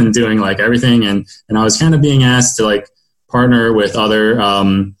director, and doing like everything. And I was kind of being asked to like partner with other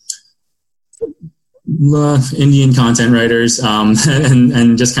Indian content writers,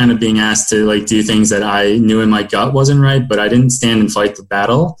 and just kind of being asked to like do things that I knew in my gut wasn't right, but I didn't stand and fight the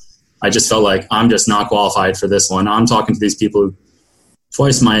battle. I just felt like I'm just not qualified for this one. I'm talking to these people who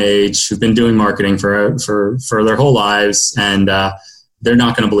twice my age, who've been doing marketing for their whole lives, and they're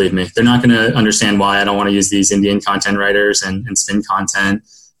not going to believe me. They're not going to understand why I don't want to use these Indian content writers and spin content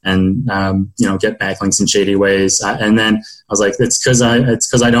and get backlinks in shady ways. And then I was like, it's because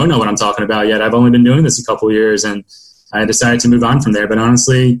I don't know what I'm talking about yet. I've only been doing this a couple of years, and I decided to move on from there. But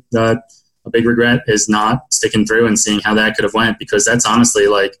honestly, a big regret is not sticking through and seeing how that could have went, because that's honestly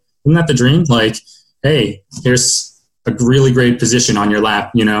like, isn't that the dream? Like, hey, here's a really great position on your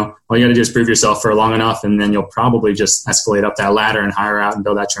lap. All you got to do is prove yourself for long enough, and then you'll probably just escalate up that ladder and hire out and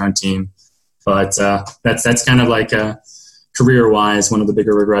build out your own team. But that's kind of like career-wise, one of the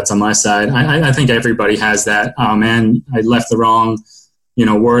bigger regrets on my side. I think everybody has that. Oh man, I left the wrong,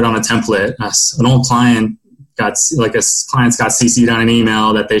 word on a template. An old client client's got CC'd on an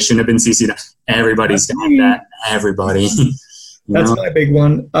email that they shouldn't have been CC'd on. Everybody's got that. Everybody. That's my big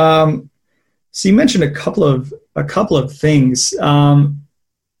one. So you mentioned a couple of things.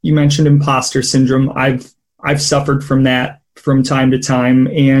 You mentioned imposter syndrome. I've suffered from that from time to time,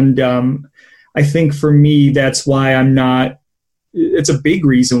 and I think for me that's why I'm not. It's a big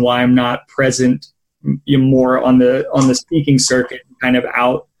reason why I'm not present more on the speaking circuit, kind of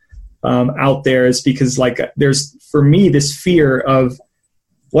out there, is because like there's for me this fear of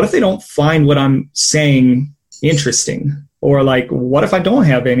what if they don't find what I'm saying interesting. Or like, what if I don't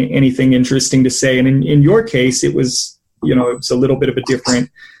have anything interesting to say? And in your case, it was it's a little bit of a different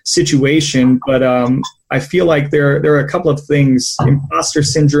situation, but I feel like there are a couple of things. Imposter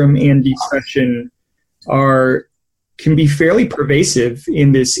syndrome and depression can be fairly pervasive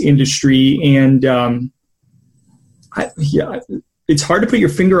in this industry, and it's hard to put your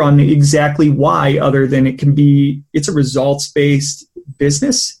finger on exactly why, other than it's a results-based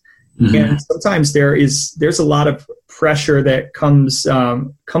business. Mm-hmm. And sometimes there's a lot of pressure that comes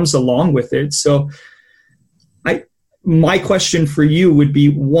along with it. So my question for you would be,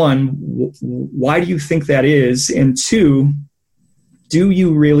 one, why do you think that is? And two, do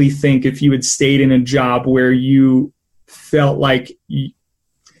you really think if you had stayed in a job where you felt like you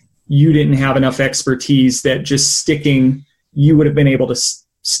didn't have enough expertise, that just sticking, you would have been able to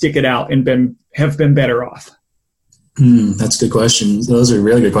stick it out and have been better off? That's a good question. Those are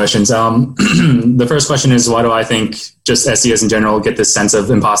really good questions. The first question is, why do I think just SEOs in general get this sense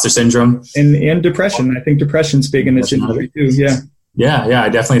of imposter syndrome? And depression. I think depression's big in this industry too. Yeah. Yeah. I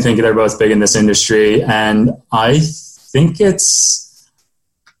definitely think they're both big in this industry. And I think it's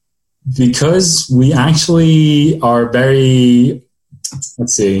because we actually are very,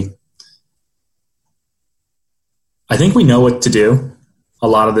 I think we know what to do a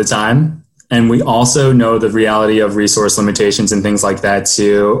lot of the time. And we also know the reality of resource limitations and things like that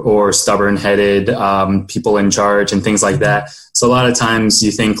too, or stubborn-headed people in charge and things like that. So a lot of times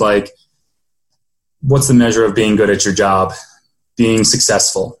you think like, what's the measure of being good at your job? Being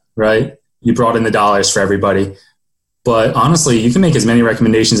successful, right? You brought in the dollars for everybody. But honestly, you can make as many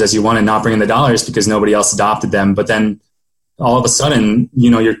recommendations as you want and not bring in the dollars because nobody else adopted them. But then all of a sudden,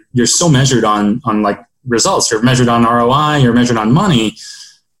 you're so measured on like results. You're measured on ROI. You're measured on money.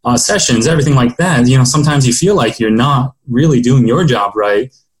 Sessions, everything like that. Sometimes you feel like you're not really doing your job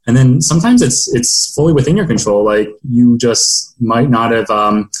right. And then sometimes it's fully within your control. Like you just might not have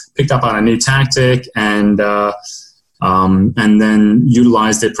picked up on a new tactic and then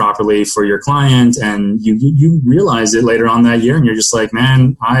utilized it properly for your client. And you realize it later on that year and you're just like,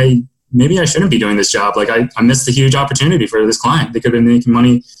 man, maybe I shouldn't be doing this job. Like I missed a huge opportunity for this client. They could have been making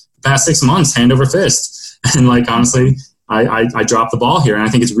money the past 6 months, hand over fist. And like, honestly, I dropped the ball here. And I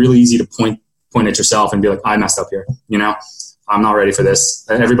think it's really easy to point at yourself and be like, I messed up here. I'm not ready for this.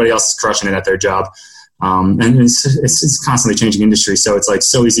 Everybody else is crushing it at their job. And it's constantly changing industry. So it's like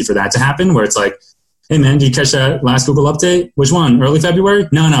so easy for that to happen where it's like, hey man, did you catch that last Google update? Which one? Early February?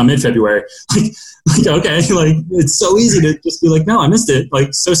 No, mid-February. Like, okay. Like it's so easy to just be like, no, I missed it.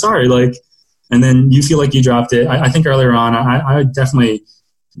 Like, so sorry. Like, and then you feel like you dropped it. I think earlier on, I definitely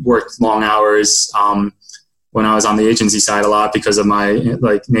worked long hours, when I was on the agency side a lot because of my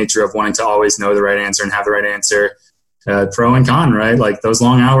like nature of wanting to always know the right answer and have the right answer, pro and con, right? Like those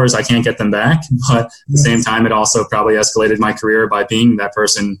long hours, I can't get them back. But at the same time, it also probably escalated my career by being that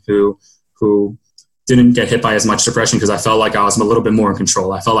person who didn't get hit by as much depression because I felt like I was a little bit more in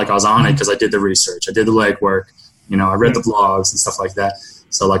control. I felt like I was on it because I did the research. I did the legwork. I read the blogs and stuff like that.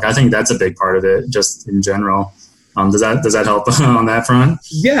 So like, I think that's a big part of it just in general. Does that help on that front?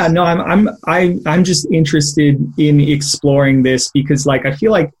 Yeah, no, I'm just interested in exploring this because like I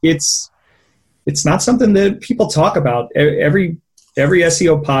feel like it's not something that people talk about. Every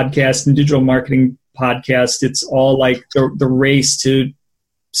SEO podcast and digital marketing podcast, it's all like the race to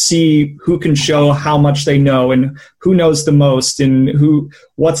see who can show how much they know and who knows the most and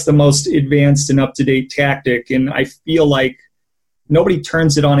what's the most advanced and up-to-date tactic. And I feel like nobody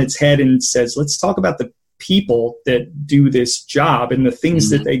turns it on its head and says, let's talk about the people that do this job and the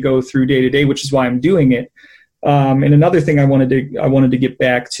things that they go through day to day, which is why I'm doing it. And another thing I wanted to get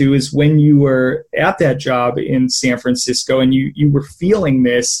back to is when you were at that job in San Francisco and you were feeling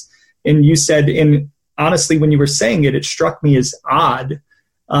this and you said, and honestly, when you were saying it, it struck me as odd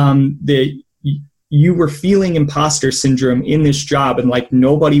that you were feeling imposter syndrome in this job and like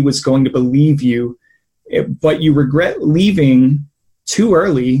nobody was going to believe you, but you regret leaving too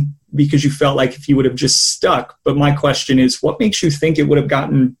early because you felt like if you would have just stuck. But my question is, what makes you think it would have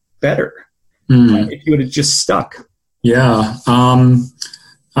gotten better if you would have just stuck? Yeah.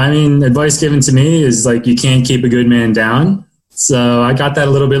 Advice given to me is like, you can't keep a good man down. So I got that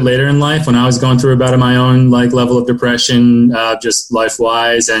a little bit later in life when I was going through about my own like level of depression, just life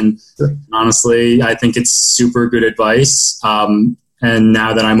wise. And honestly, I think it's super good advice. And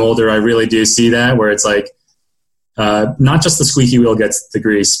now that I'm older, I really do see that where it's like, not just the squeaky wheel gets the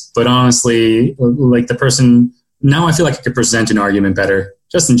grease, but honestly, like the person, now I feel like I could present an argument better,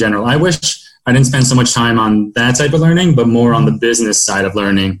 just in general. I wish I didn't spend so much time on that type of learning, but more on the business side of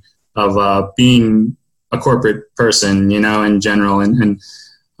learning, of being a corporate person, in general. And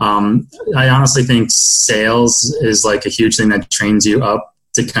I honestly think sales is like a huge thing that trains you up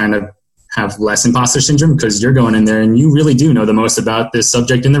to kind of have less imposter syndrome because you're going in there and you really do know the most about this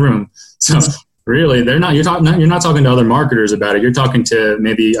subject in the room. So really, you're not talking to other marketers about it. You're talking to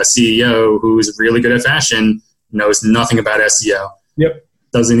maybe a CEO who's really good at fashion, knows nothing about SEO. Yep.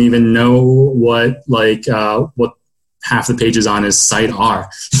 Doesn't even know what half the pages on his site are,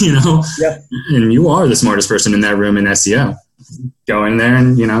 Yep. And you are the smartest person in that room in SEO. Go in there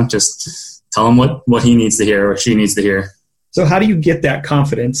and, just tell him what he needs to hear or she needs to hear. So how do you get that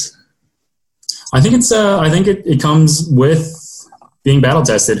confidence? I think it comes with being battle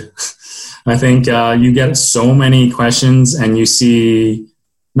tested. I think you get so many questions and you see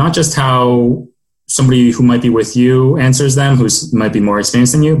not just how somebody who might be with you answers them, who might be more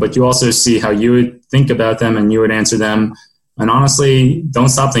experienced than you, but you also see how you would think about them and you would answer them. And honestly, don't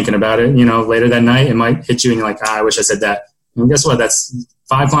stop thinking about it. Later that night, it might hit you and you're like, I wish I said that. And guess what? That's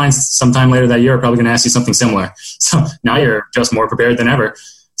 5 clients sometime later that year are probably going to ask you something similar. So now you're just more prepared than ever.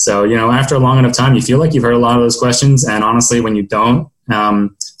 So, after a long enough time, you feel like you've heard a lot of those questions. And honestly, when you don't,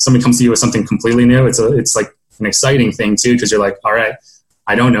 somebody comes to you with something completely new. It's like an exciting thing too, because you're like, all right,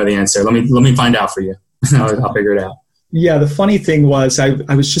 I don't know the answer. Let me find out for you. I'll figure it out. Yeah. The funny thing was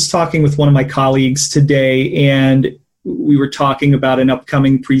I was just talking with one of my colleagues today, and we were talking about an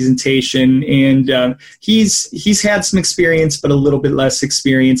upcoming presentation, and he's had some experience, but a little bit less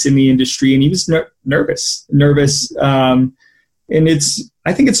experience in the industry. And he was nervous. And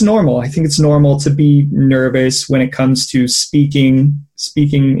I think it's normal. I think it's normal to be nervous when it comes to speaking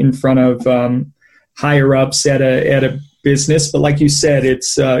in front of higher ups at a business. But like you said,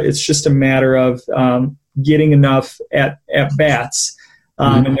 it's just a matter of getting enough at bats.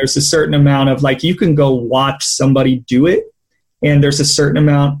 And there's a certain amount of, like, you can go watch somebody do it, and there's a certain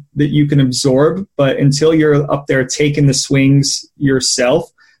amount that you can absorb. But until you're up there taking the swings yourself,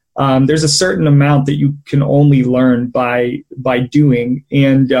 there's a certain amount that you can only learn by doing.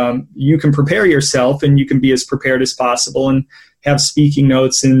 And you can prepare yourself, and you can be as prepared as possible and have speaking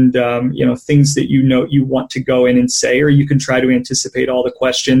notes and things that you want to go in and say, or you can try to anticipate all the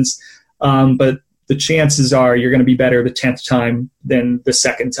questions. But the chances are you're going to be better the 10th time than the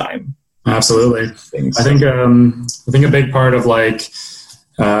second time. Absolutely. I think a big part of what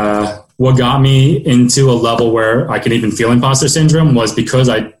got me into a level where I could even feel imposter syndrome was because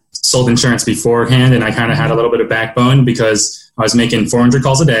I sold insurance beforehand, and I kind of had a little bit of backbone because I was making 400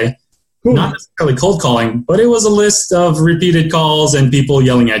 calls a day. Ooh. Not necessarily cold calling, but it was a list of repeated calls and people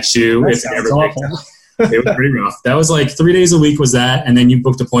yelling at you. That sounds awful. It was pretty rough. That was 3 days a week was that. And then you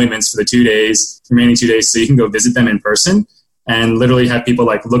booked appointments for the remaining 2 days, so you can go visit them in person and literally have people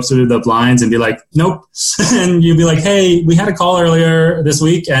look through the blinds and be like, nope. And you'd be like, hey, we had a call earlier this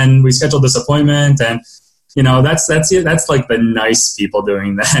week and we scheduled this appointment. And, that's it. That's the nice people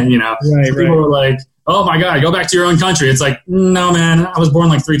doing that, Right, so people were like, oh my God, go back to your own country. It's like, no, man, I was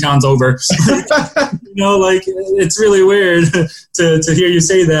born 3 towns over. It's really weird to hear you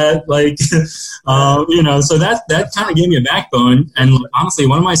say that. So that kind of gave me a backbone. And honestly,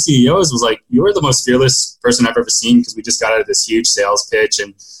 one of my CEOs was like, you are the most fearless person I've ever seen, because we just got out of this huge sales pitch.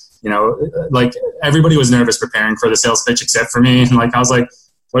 And, everybody was nervous preparing for the sales pitch except for me. And I was like,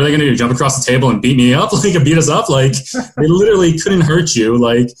 what are they going to do? Jump across the table and beat me up? Beat us up? They literally couldn't hurt you.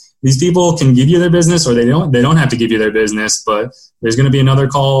 These people can give you their business, or they don't have to give you their business, but there's going to be another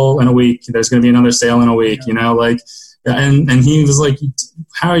call in a week. There's going to be another sale in a week, and he was like,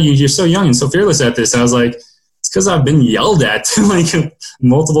 how are you? You're so young and so fearless at this. I was like, it's because I've been yelled at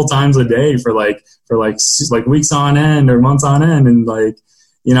multiple times a day for weeks on end or months on end. And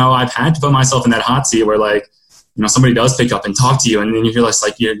I've had to put myself in that hot seat where somebody does pick up and talk to you, and then you realize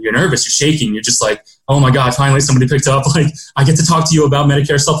you're nervous, you're shaking, you're just like, oh my God, finally somebody picked up. I get to talk to you about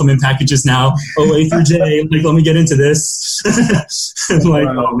Medicare supplement packages now. A through J. Let me get into this.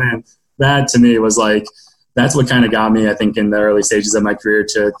 Oh man, that to me was that's what kind of got me, I think, in the early stages of my career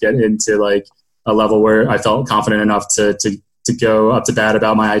to get into a level where I felt confident enough to go up to bat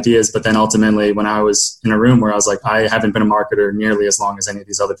about my ideas. But then ultimately, when I was in a room where I was like, I haven't been a marketer nearly as long as any of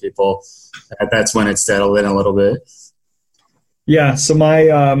these other people, that's when it settled in a little bit. Yeah. So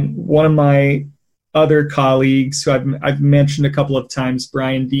my one of my other colleagues who I've mentioned a couple of times,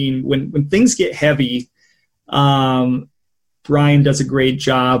 Brian Dean, when things get heavy, Brian does a great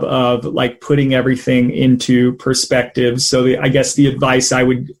job of putting everything into perspective. So I guess the advice I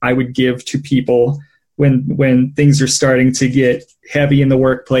would give to people when things are starting to get heavy in the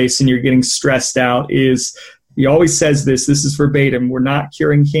workplace and you're getting stressed out is, he always says this is verbatim, we're not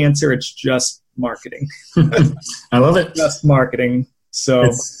curing cancer, it's just marketing. I love it. Just marketing. So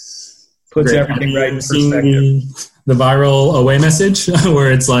puts everything right in perspective. The viral away message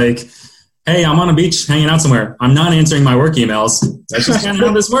where it's hey, I'm on a beach hanging out somewhere. I'm not answering my work emails. That's just kind of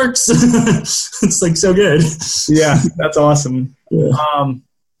how this works. It's like so good. Yeah, that's awesome. Yeah.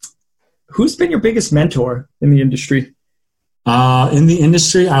 Who's been your biggest mentor in the industry? In the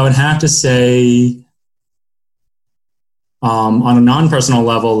industry, I would have to say on a non-personal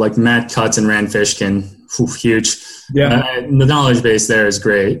level, like Matt Cutts and Rand Fishkin, huge. Yeah. The knowledge base there is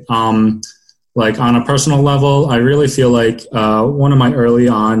great. Like on a personal level, I really feel like one of my early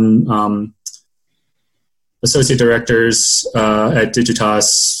on associate directors at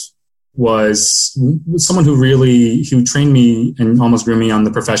Digitas was someone who trained me and almost grew me on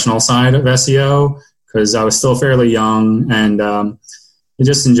the professional side of SEO, because I was still fairly young, and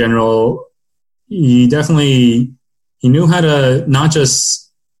just in general, he knew how to not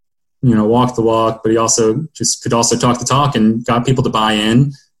just walk the walk, but he also could also talk the talk and got people to buy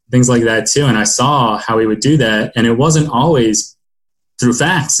in, things like that too. And I saw how he would do that, and it wasn't always through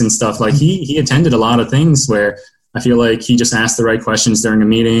facts and stuff. Like he attended a lot of things where I feel like he just asked the right questions during a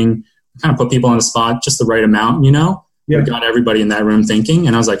meeting, kind of put people on the spot, just the right amount, Yeah. Got everybody in that room thinking.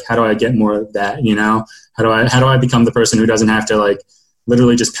 And I was like, how do I get more of that? How do I become the person who doesn't have to like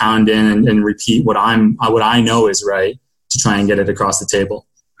literally just pound in and repeat what I know is right to try and get it across the table.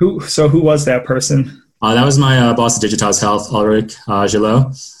 Who was that person? That was my boss at Digitas Health, Ulrich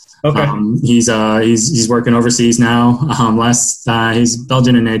Gillot. Okay. He's working overseas now. He's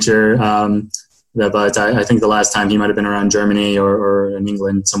Belgian in nature, but I think the last time he might have been around Germany or in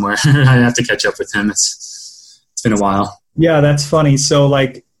England somewhere. I have to catch up with him. It's been a while. Yeah, that's funny. So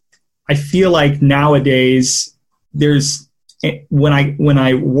like, I feel like nowadays when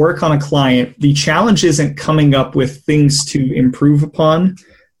I work on a client, the challenge isn't coming up with things to improve upon.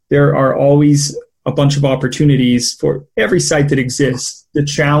 There are always a bunch of opportunities for every site that exists. The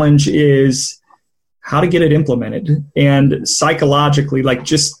challenge is how to get it implemented. And psychologically,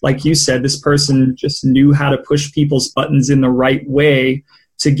 just like you said, this person just knew how to push people's buttons in the right way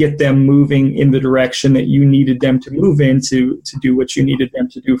to get them moving in the direction that you needed them to move in to do what you needed them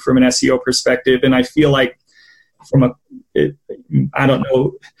to do from an SEO perspective. And I feel like I don't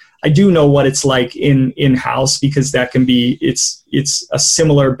know, I do know what it's like in-house, because that can be, it's a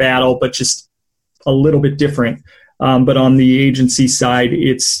similar battle, but just a little bit different. But on the agency side,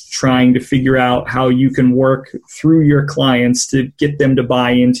 it's trying to figure out how you can work through your clients to get them to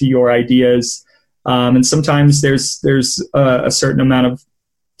buy into your ideas. And sometimes there's a certain amount of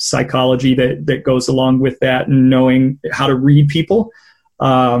psychology that goes along with that, and knowing how to read people,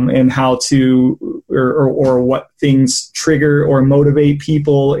 and how to, or what things trigger or motivate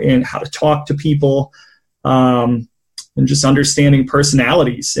people, and how to talk to people, and just understanding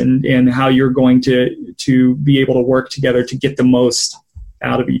personalities and how you're going to be able to work together to get the most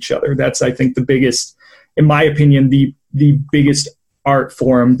out of each other. That's, I think, the biggest, in my opinion, the biggest art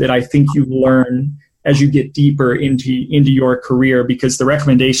form that I think you learn as you get deeper into your career, because the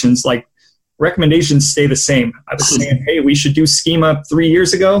recommendations stay the same. I was saying, hey, we should do schema 3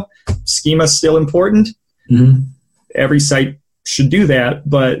 years ago. Schema's still important. Mm-hmm. Every site should do that,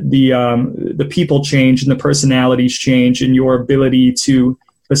 but the people change and the personalities change, and your ability to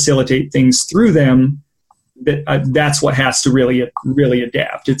facilitate things through them, that's what has to really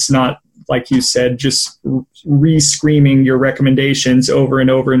adapt. It's not, like you said, just re-screaming your recommendations over and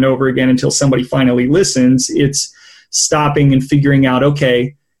over and over again until somebody finally listens. It's stopping and figuring out,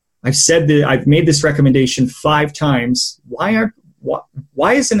 okay, I've said that I've made this recommendation 5 times. Why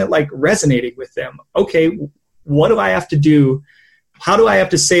isn't it like resonating with them? Okay, what do I have to do? How do I have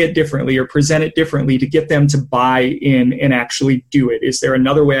to say it differently or present it differently to get them to buy in and actually do it? Is there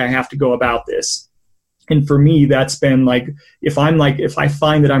another way I have to go about this? And for me, that's been like, if I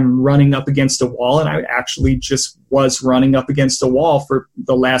find that I'm running up against a wall, and I actually just was running up against a wall for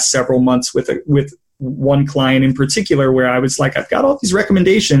the last several months with one client in particular, where I was like, I've got all these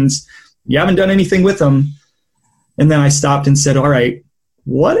recommendations. You haven't done anything with them. And then I stopped and said, all right,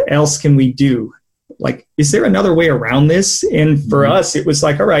 what else can we do? Like, is there another way around this? And for us, it was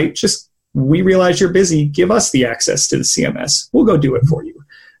like, all right, we realize you're busy. Give us the access to the CMS. We'll go do it for you.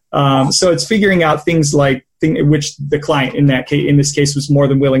 So it's figuring out things which the client in this case was more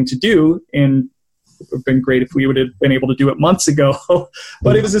than willing to do. And it would have been great if we would have been able to do it months ago.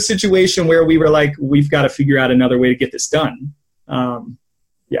 But it was a situation where we were like, we've got to figure out another way to get this done.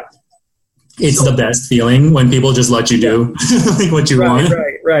 Yeah. It's the best feeling when people just let you do like what you want.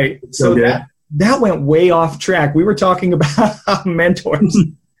 Right. So that went way off track. We were talking about mentors.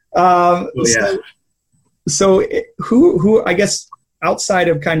 So who I guess, outside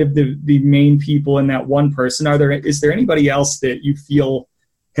of kind of the main people and that one person, is there anybody else that you feel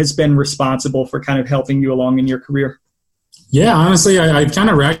has been responsible for kind of helping you along in your career? Yeah, honestly, I kind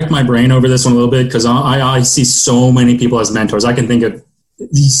of racked my brain over this one a little bit because I see so many people as mentors. I can think of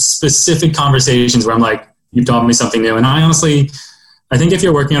these specific conversations where I'm like, you've taught me something new. And I think if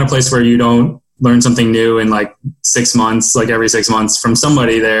you're working at a place where you don't learn something new in like 6 months, like every 6 months from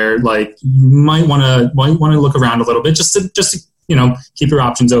somebody there, like you might want to look around a little bit just to keep your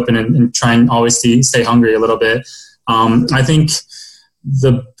options open and try and always stay hungry a little bit. I think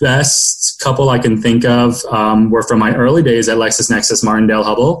the best couple I can think of were from my early days at LexisNexis Martindale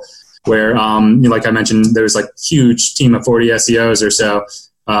Hubbell, where, like I mentioned, there's like a huge team of 40 SEOs or so.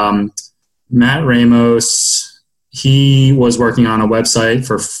 Matt Ramos, he was working on a website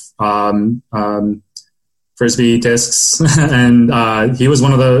for Frisbee Discs, and he was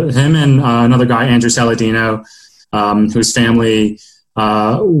him and another guy, Andrew Saladino, whose family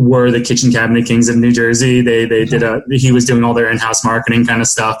were the Kitchen Cabinet Kings of New Jersey. He was doing all their in-house marketing kind of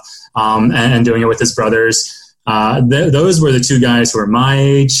stuff, and doing it with his brothers. Those were the two guys who were my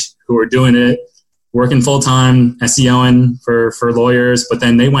age, who were doing it, working full-time, SEOing for lawyers, but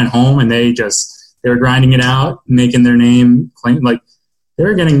then they went home and they were grinding it out, making their name, like they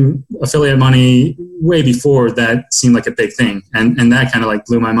were getting affiliate money way before that seemed like a big thing. And that kind of like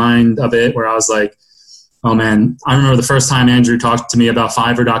blew my mind a bit, where I was like, oh man, I remember the first time Andrew talked to me about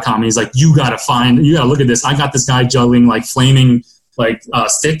Fiverr.com, and he's like, you gotta look at this. I got this guy juggling like flaming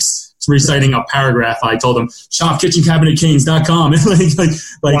sticks, reciting a paragraph. I told him, shop kitchencabinetKings.com.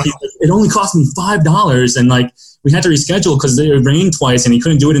 Wow. It only cost me $5. And like, we had to reschedule because it rained twice and he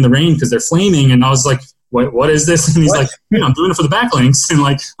couldn't do it in the rain because they're flaming. And I was like, what is this? And he's like, I'm doing it for the backlinks, and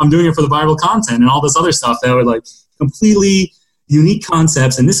like, I'm doing it for the viral content and all this other stuff that were like completely unique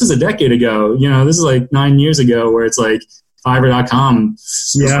concepts. And this is a decade ago, this is like 9 years ago, where it's like Fiverr.com.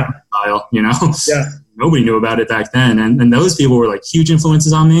 Yeah. Nobody knew about it back then. And those people were like huge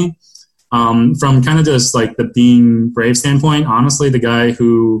influences on me. From kind of just like the being brave standpoint, honestly, the guy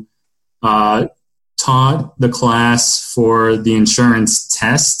who taught the class for the insurance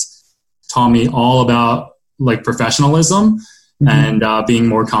test taught me all about like professionalism, mm-hmm. and being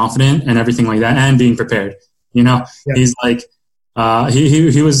more confident and everything like that, and being prepared. Yeah. He's like,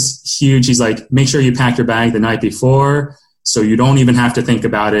 he was huge. He's like, make sure you pack your bag the night before, so you don't even have to think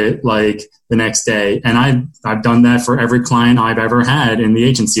about it like the next day. And I've done that for every client I've ever had in the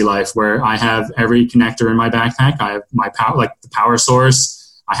agency life, where I have every connector in my backpack. I have my the power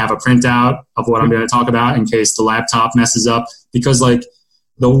source. I have a printout of what I'm going to talk about in case the laptop messes up. Because like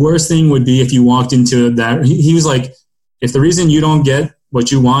the worst thing would be if you walked into that. He was like, if the reason you don't get what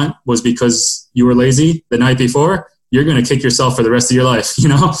you want was because you were lazy the night before, you're going to kick yourself for the rest of your life.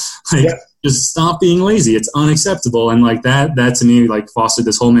 Just stop being lazy. It's unacceptable. And like that to me, like fostered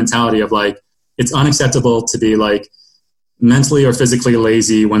this whole mentality of like, it's unacceptable to be like mentally or physically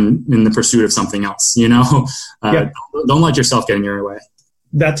lazy when in the pursuit of something else, Don't let yourself get in your way.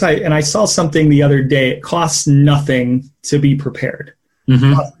 That's right. And I saw something the other day. It costs nothing to be prepared.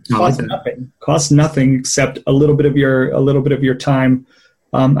 Mm-hmm. Costs nothing except a little bit of your time.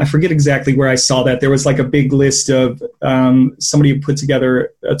 I forget exactly where I saw that. There was like a big list of somebody put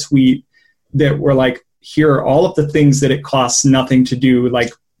together a tweet that were like, here are all of the things that it costs nothing to do,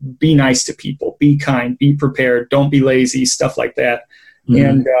 like be nice to people, be kind, be prepared, don't be lazy, stuff like that.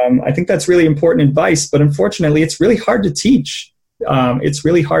 Mm-hmm. And I think that's really important advice, but unfortunately it's really hard to teach. I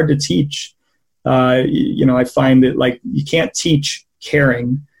find that like you can't teach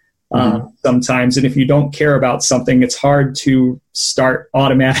caring sometimes. And if you don't care about something, it's hard to start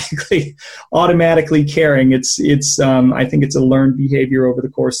automatically caring. It's I think it's a learned behavior over the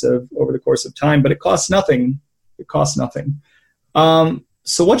course of time, but it costs nothing.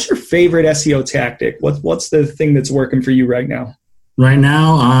 So what's your favorite SEO tactic? What's the thing that's working for you right now? Right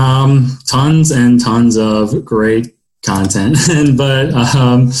now, tons and tons of great content. But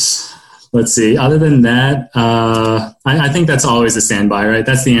let's see. Other than that, I think that's always a standby, right?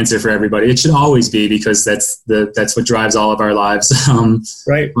 That's the answer for everybody. It should always be, because that's what drives all of our lives.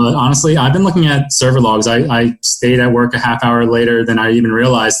 Right. But honestly, I've been looking at server logs. I stayed at work a half hour later than I even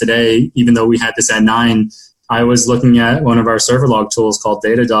realized today, even though we had this at 9. I was looking at one of our server log tools called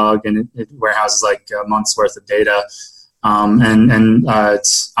Datadog, and it warehouses like a month's worth of data. I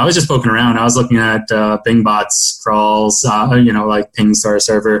was just poking around. I was looking at Bing bots, crawls, like pings to our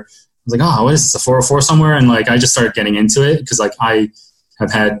server. I was like, oh, what is this, a 404 somewhere? And like, I just started getting into it because like I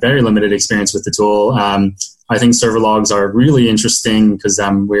have had very limited experience with the tool. I think server logs are really interesting because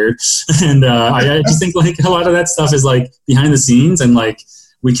I'm weird. And I just think like a lot of that stuff is like behind the scenes, and like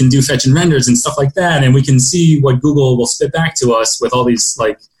we can do fetch and renders and stuff like that. And we can see what Google will spit back to us with all these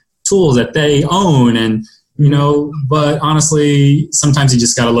like tools that they own. And, but honestly, sometimes you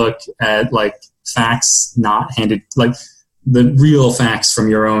just got to look at like facts not handed, like the real facts from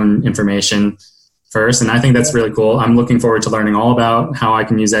your own information first. And I think that's really cool. I'm looking forward to learning all about how I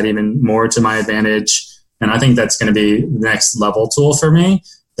can use that even more to my advantage. And I think that's going to be the next level tool for me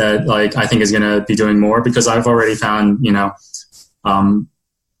that like I think is going to be doing more, because I've already found,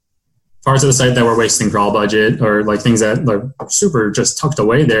 parts of the site that were wasting crawl budget, or like things that are super just tucked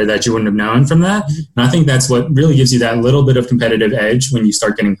away there that you wouldn't have known from that. And I think that's what really gives you that little bit of competitive edge when you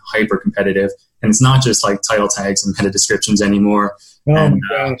start getting hyper competitive. And it's not just like title tags and meta descriptions anymore. Oh and,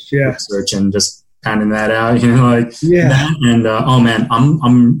 my gosh, yeah. Search and just pounding that out, that. And oh man,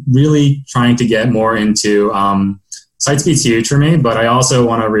 I'm really trying to get more into site speed's huge for me, but I also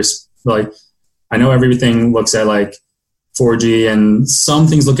want to I know everything looks at like 4G, and some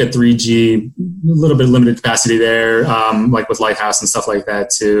things look at 3G, a little bit limited capacity there, like with Lighthouse and stuff like that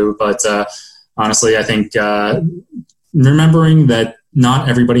too. But honestly, I think remembering that not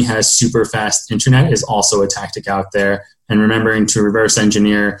everybody has super fast internet is also a tactic out there, and remembering to reverse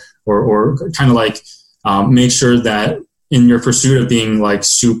engineer or kind of like make sure that in your pursuit of being like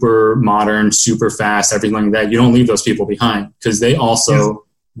super modern, super fast, everything like that, you don't leave those people behind, because they also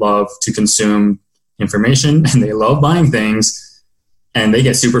love to consume information and they love buying things, and they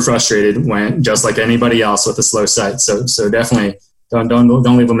get super frustrated when, just like anybody else with a slow site. So definitely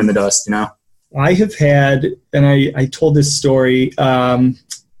don't leave them in the dust, I have had, and I told this story,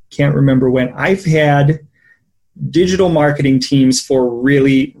 can't remember when, I've had digital marketing teams for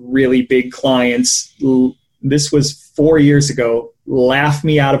really, really big clients. This was 4 years ago, laugh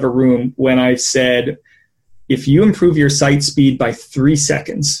me out of a room when I said, if you improve your site speed by 3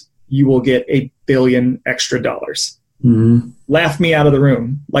 seconds, you will get $1 billion extra. Mm-hmm. Laugh me out of the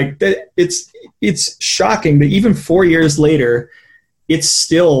room. Like that, it's shocking that even 4 years later, it's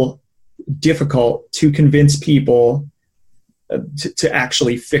still difficult to convince people to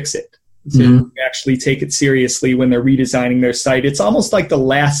actually fix it, to actually take it seriously when they're redesigning their site. It's almost like the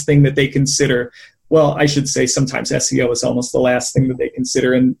last thing that they consider. Well, I should say sometimes SEO is almost the last thing that they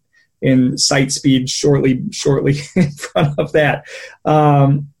consider in site speed shortly in front of that.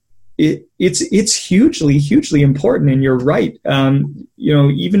 It's hugely important, and you're right.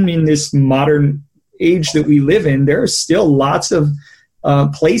 Even in this modern age that we live in, there are still lots of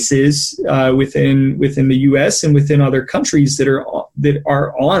places within the U.S. and within other countries that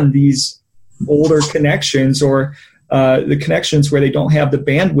are on these older connections, or the connections where they don't have the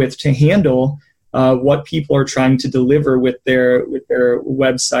bandwidth to handle what people are trying to deliver with their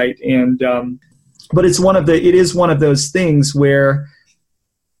website. And but it is one of those things where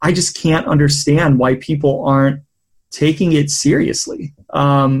I just can't understand why people aren't taking it seriously.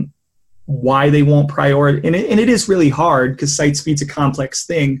 Why they won't prioritize, and it is really hard because site speed's a complex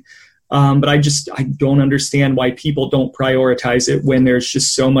thing. But I don't understand why people don't prioritize it when there's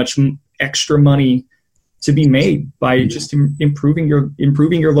just so much extra money to be made by just improving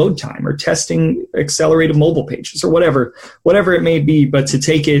your load time, or testing accelerated mobile pages, or whatever it may be. But to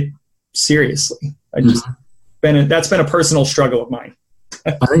take it seriously, that's been a personal struggle of mine.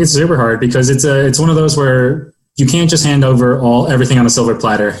 I think it's super hard because it's one of those where you can't just hand over everything on a silver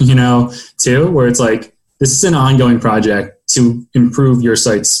platter, too, where it's like, this is an ongoing project to improve your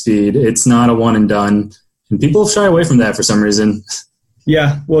site speed. It's not a one and done, and people shy away from that for some reason.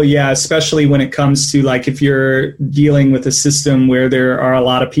 Yeah. Well, yeah, especially when it comes to like, if you're dealing with a system where there are a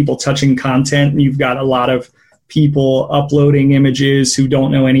lot of people touching content and you've got a lot of people uploading images who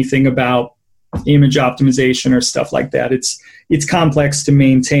don't know anything about image optimization or stuff like that. It's complex to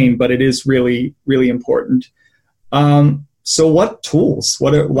maintain, but it is really, really important. So what tools?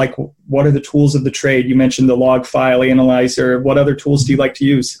 What are the tools of the trade? You mentioned the log file analyzer. What other tools do you like to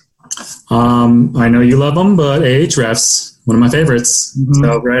use? I know you love them, but Ahrefs, one of my favorites. Mm-hmm.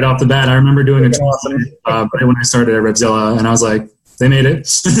 So right off the bat, I remember doing it right when I started at Revzilla, and I was like, they made it.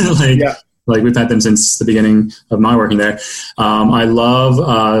 Like we've had them since the beginning of my working there. I love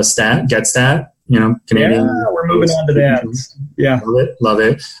GetStat. Canadian. Yeah, we're moving on to that. Yeah. Love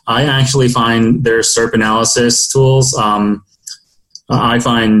it. I actually find their SERP analysis tools, I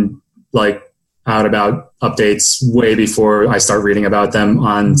find like out about updates way before I start reading about them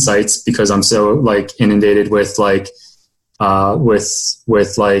on sites, because I'm so like inundated with like what's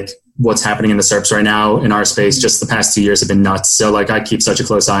happening in the SERPs right now in our space. Just the past 2 years have been nuts. So like I keep such a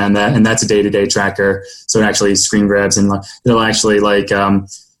close eye on that, and that's a day-to-day tracker. So it actually screen grabs, and it'll actually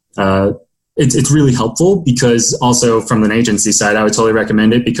it's really helpful, because also from an agency side, I would totally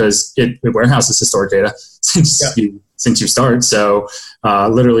recommend it, because it warehouses historic data since you start. So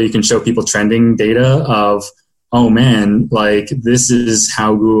literally you can show people trending data of, oh man, like this is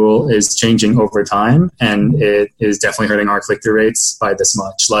how Google is changing over time, and it is definitely hurting our click-through rates by this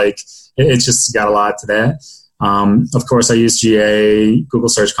much. Like it's just got a lot to that. Of course, I use GA, Google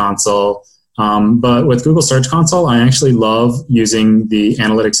Search Console. But with Google Search Console, I actually love using the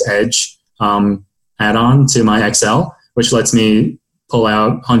Analytics Edge add-on to my Excel, which lets me pull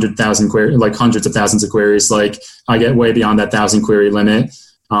out hundreds of thousands of queries. Like I get way beyond that 1,000 query limit.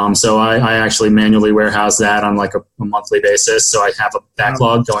 So I actually manually warehouse that on like a monthly basis. So I have a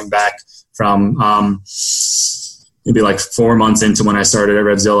backlog going back from maybe like 4 months into when I started at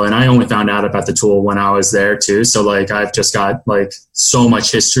RevZilla. And I only found out about the tool when I was there too. So like I've just got like so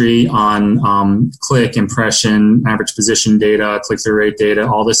much history on click, impression, average position data, click-through rate data,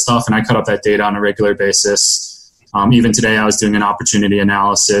 all this stuff. And I cut up that data on a regular basis. Even today I was doing an opportunity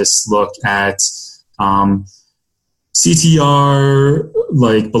analysis, look at CTR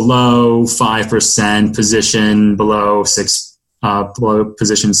like below 5%, position below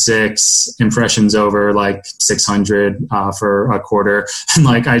position 6, impressions over like 600 for a quarter. And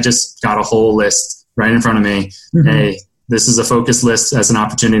like I just got a whole list right in front of me. Mm-hmm. Hey, this is a focus list as an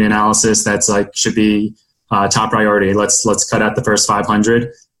opportunity analysis that's like should be top priority. Let's cut out the first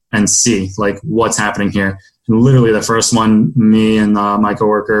 500 and see like what's happening here. And literally the first one, me and my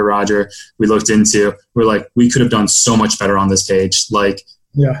coworker, Roger, we looked into, we're like, we could have done so much better on this page. Like,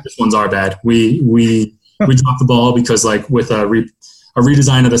 this one's our bad. We dropped the ball because like with a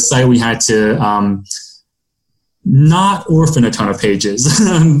redesign of the site, we had to not orphan a ton of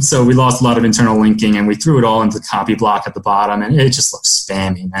pages. So we lost a lot of internal linking and we threw it all into the copy block at the bottom. And it just looked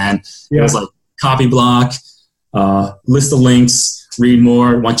spammy, man. Yeah. It was like copy block, list of links, read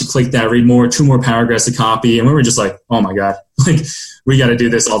more. Once you click that, read more, 2 more paragraphs to copy. And we were just like, oh my God, like we got to do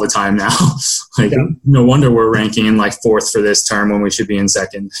this all the time now. Like no wonder we're ranking in like 4th for this term when we should be in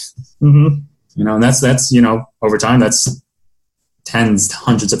 2nd. Mm-hmm. You know, and that's, you know, over time, that's tens,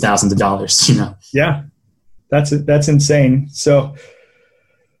 hundreds of thousands of dollars, you know? Yeah, that's insane. So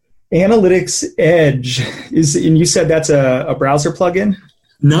Analytics Edge and you said that's a browser plugin?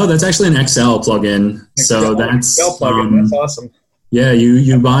 No, that's actually an Excel plugin. So that's Excel plugin. That's awesome. Yeah,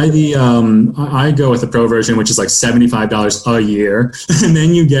 you buy the, I go with the Pro version, which is like $75 a year. And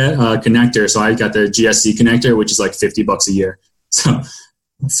then you get a connector. So I got the GSC connector, which is like $50 a year. So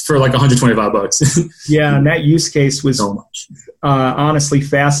it's for like $125. Yeah, and that use case was so much. Honestly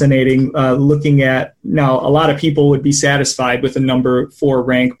fascinating. Looking at, now a lot of people would be satisfied with a number 4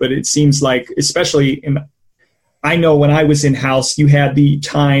 rank, but it seems like, especially I know when I was in-house, you had the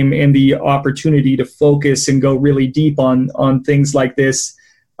time and the opportunity to focus and go really deep on things like this,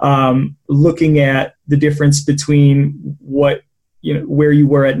 looking at the difference between what, you know, where you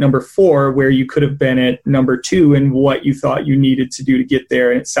were at number 4, where you could have been at number 2, and what you thought you needed to do to get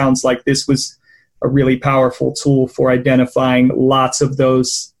there. And it sounds like this was a really powerful tool for identifying lots of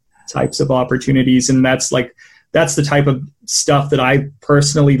those types of opportunities. And that's the type of stuff that I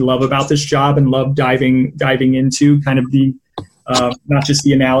personally love about this job and love diving into, kind of the not just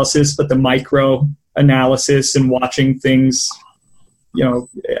the analysis, but the micro analysis and watching things, you know,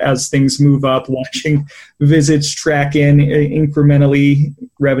 as things move up, watching visits track in incrementally,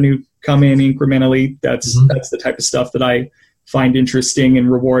 revenue come in incrementally. That's the type of stuff that I find interesting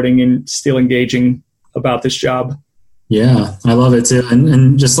and rewarding and still engaging about this job. Yeah, I love it too.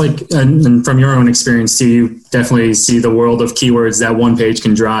 And just like, and from your own experience too, you definitely see the world of keywords that one page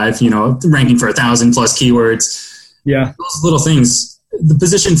can drive, you know, ranking for 1,000 plus keywords. Yeah. Those little things, the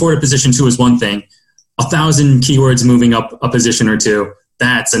position 4 to position 2 is one thing. 1,000 keywords moving up a position or 2,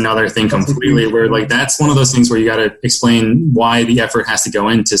 that's another thing completely, where like, that's one of those things where you got to explain why the effort has to go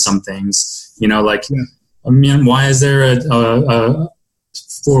into some things, you know, like, I mean, why is there a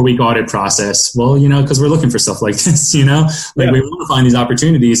 4-week audit process? Well, you know, because we're looking for stuff like this, you know, like we want to find these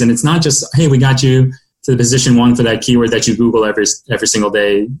opportunities, and it's not just, hey, we got you to the position 1 for that keyword that you Google every single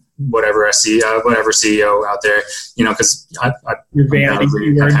day, whatever CEO out there, you know, because I've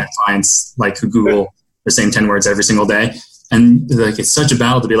had clients like who Google the same 10 words every single day. And like, it's such a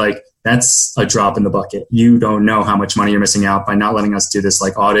battle to be like, that's a drop in the bucket. You don't know how much money you're missing out by not letting us do this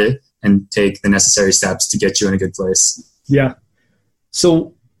like audit and take the necessary steps to get you in a good place. Yeah.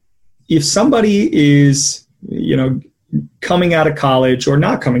 So if somebody is, you know, coming out of college or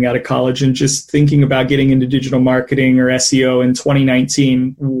not coming out of college and just thinking about getting into digital marketing or SEO in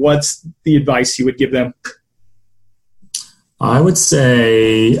 2019, what's the advice you would give them? I would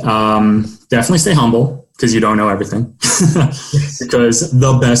say definitely stay humble, because you don't know everything. Because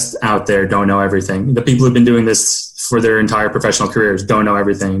the best out there don't know everything. The people who've been doing this for their entire professional careers don't know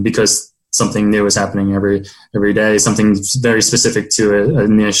everything, because something new is happening every day. Something very specific to a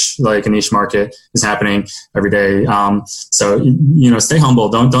niche, like a niche market, is happening every day. So, you know, stay humble.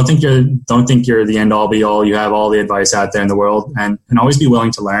 Don't think you're the end all be all. You have all the advice out there in the world, and always be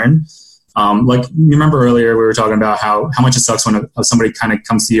willing to learn. Like you remember earlier, we were talking about how much it sucks when somebody kind of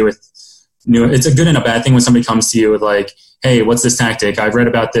comes to you with, it's a good and a bad thing when somebody comes to you with like, hey, what's this tactic? I've read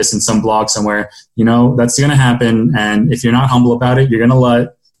about this in some blog somewhere. That's going to happen. And if you're not humble about it, you're going to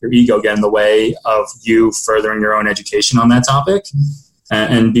let your ego get in the way of you furthering your own education on that topic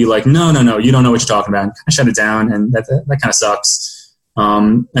and be like, no, you don't know what you're talking about. And kind of shut it down. And that kind of sucks.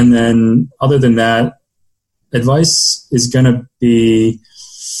 And then other than that, advice is going to be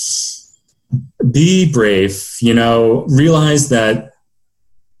brave, realize that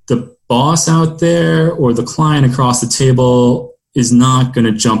the boss out there or the client across the table is not going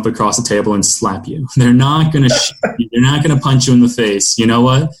to jump across the table and slap you. They're not going to shoot you. They're not going to punch you in the face. You know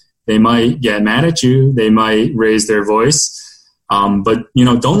what? They might get mad at you. They might raise their voice. But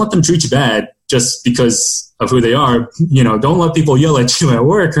don't let them treat you bad just because of who they are. Don't let people yell at you at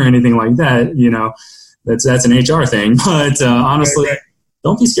work or anything like that. That's an HR thing. But honestly,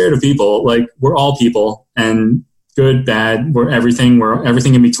 don't be scared of people. Like, we're all people, and good, bad, we're everything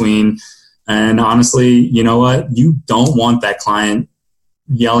in between. And honestly, you know what? You don't want that client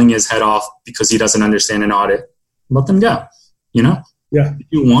yelling his head off because he doesn't understand an audit. Let them go, Yeah. If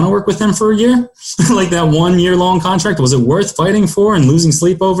you want to work with them for a year, like that 1 year long contract, was it worth fighting for and losing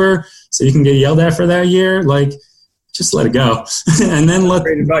sleep over so you can get yelled at for that year? Like, just let it go. And then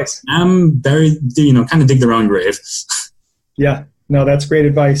great advice. Kind of dig their own grave. Yeah. No, that's great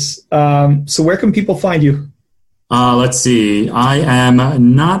advice. So where can people find you? Let's see. I am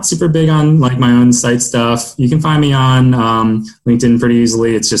not super big on like my own site stuff. You can find me on LinkedIn pretty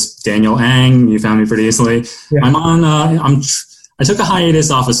easily. It's just Daniel Ang. You found me pretty easily. Yeah. I'm on. I took a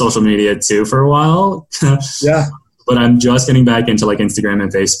hiatus off of social media too for a while. Yeah. But I'm just getting back into like Instagram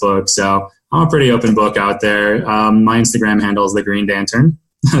and Facebook. So I'm a pretty open book out there. My Instagram handle is The Green Dantern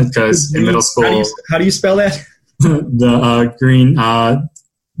because in middle school. How do you spell that? The green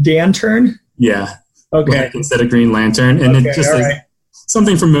Dantern? Yeah. Okay. Like, instead of Green Lantern. And it just right.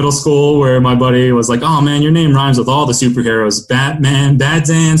 Something from middle school where my buddy was like, oh man, your name rhymes with all the superheroes. Batman, Bad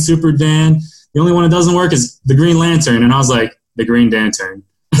Dan, Super Dan. The only one that doesn't work is the Green Lantern. And I was like, the Green Dantern.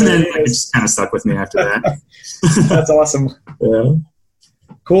 And then it just kind of stuck with me after that. That's awesome. Yeah.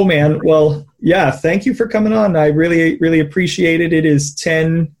 Cool, man. Well, yeah, thank you for coming on. I really, really appreciate it. It is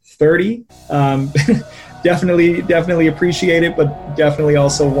 10:30. Definitely appreciate it, but definitely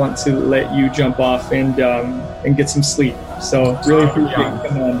also want to let you jump off and get some sleep. So really appreciate you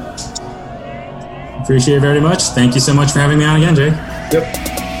coming on. Appreciate it very much. Thank you so much for having me on again, Jay. Yep.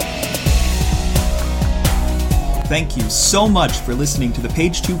 Thank you so much for listening to the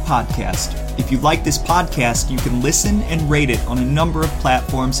Page 2 podcast. If you like this podcast, you can listen and rate it on a number of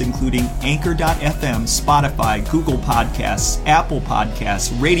platforms, including Anchor.fm, Spotify, Google Podcasts, Apple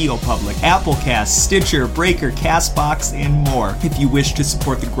Podcasts, Radio Public, Applecast, Stitcher, Breaker, CastBox, and more. If you wish to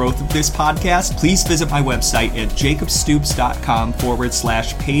support the growth of this podcast, please visit my website at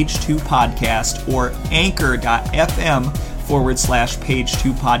jacobstoops.com/Page2podcast or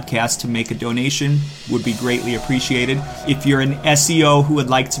Anchor.fm/Page2 podcast to make a donation. Would be greatly appreciated. If you're an SEO who would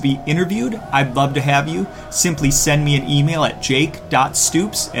like to be interviewed, I'd love to have you. Simply send me an email at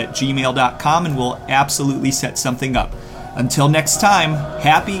jake.stoops@gmail.com and we'll absolutely set something up. Until next time,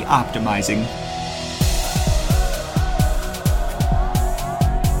 happy optimizing.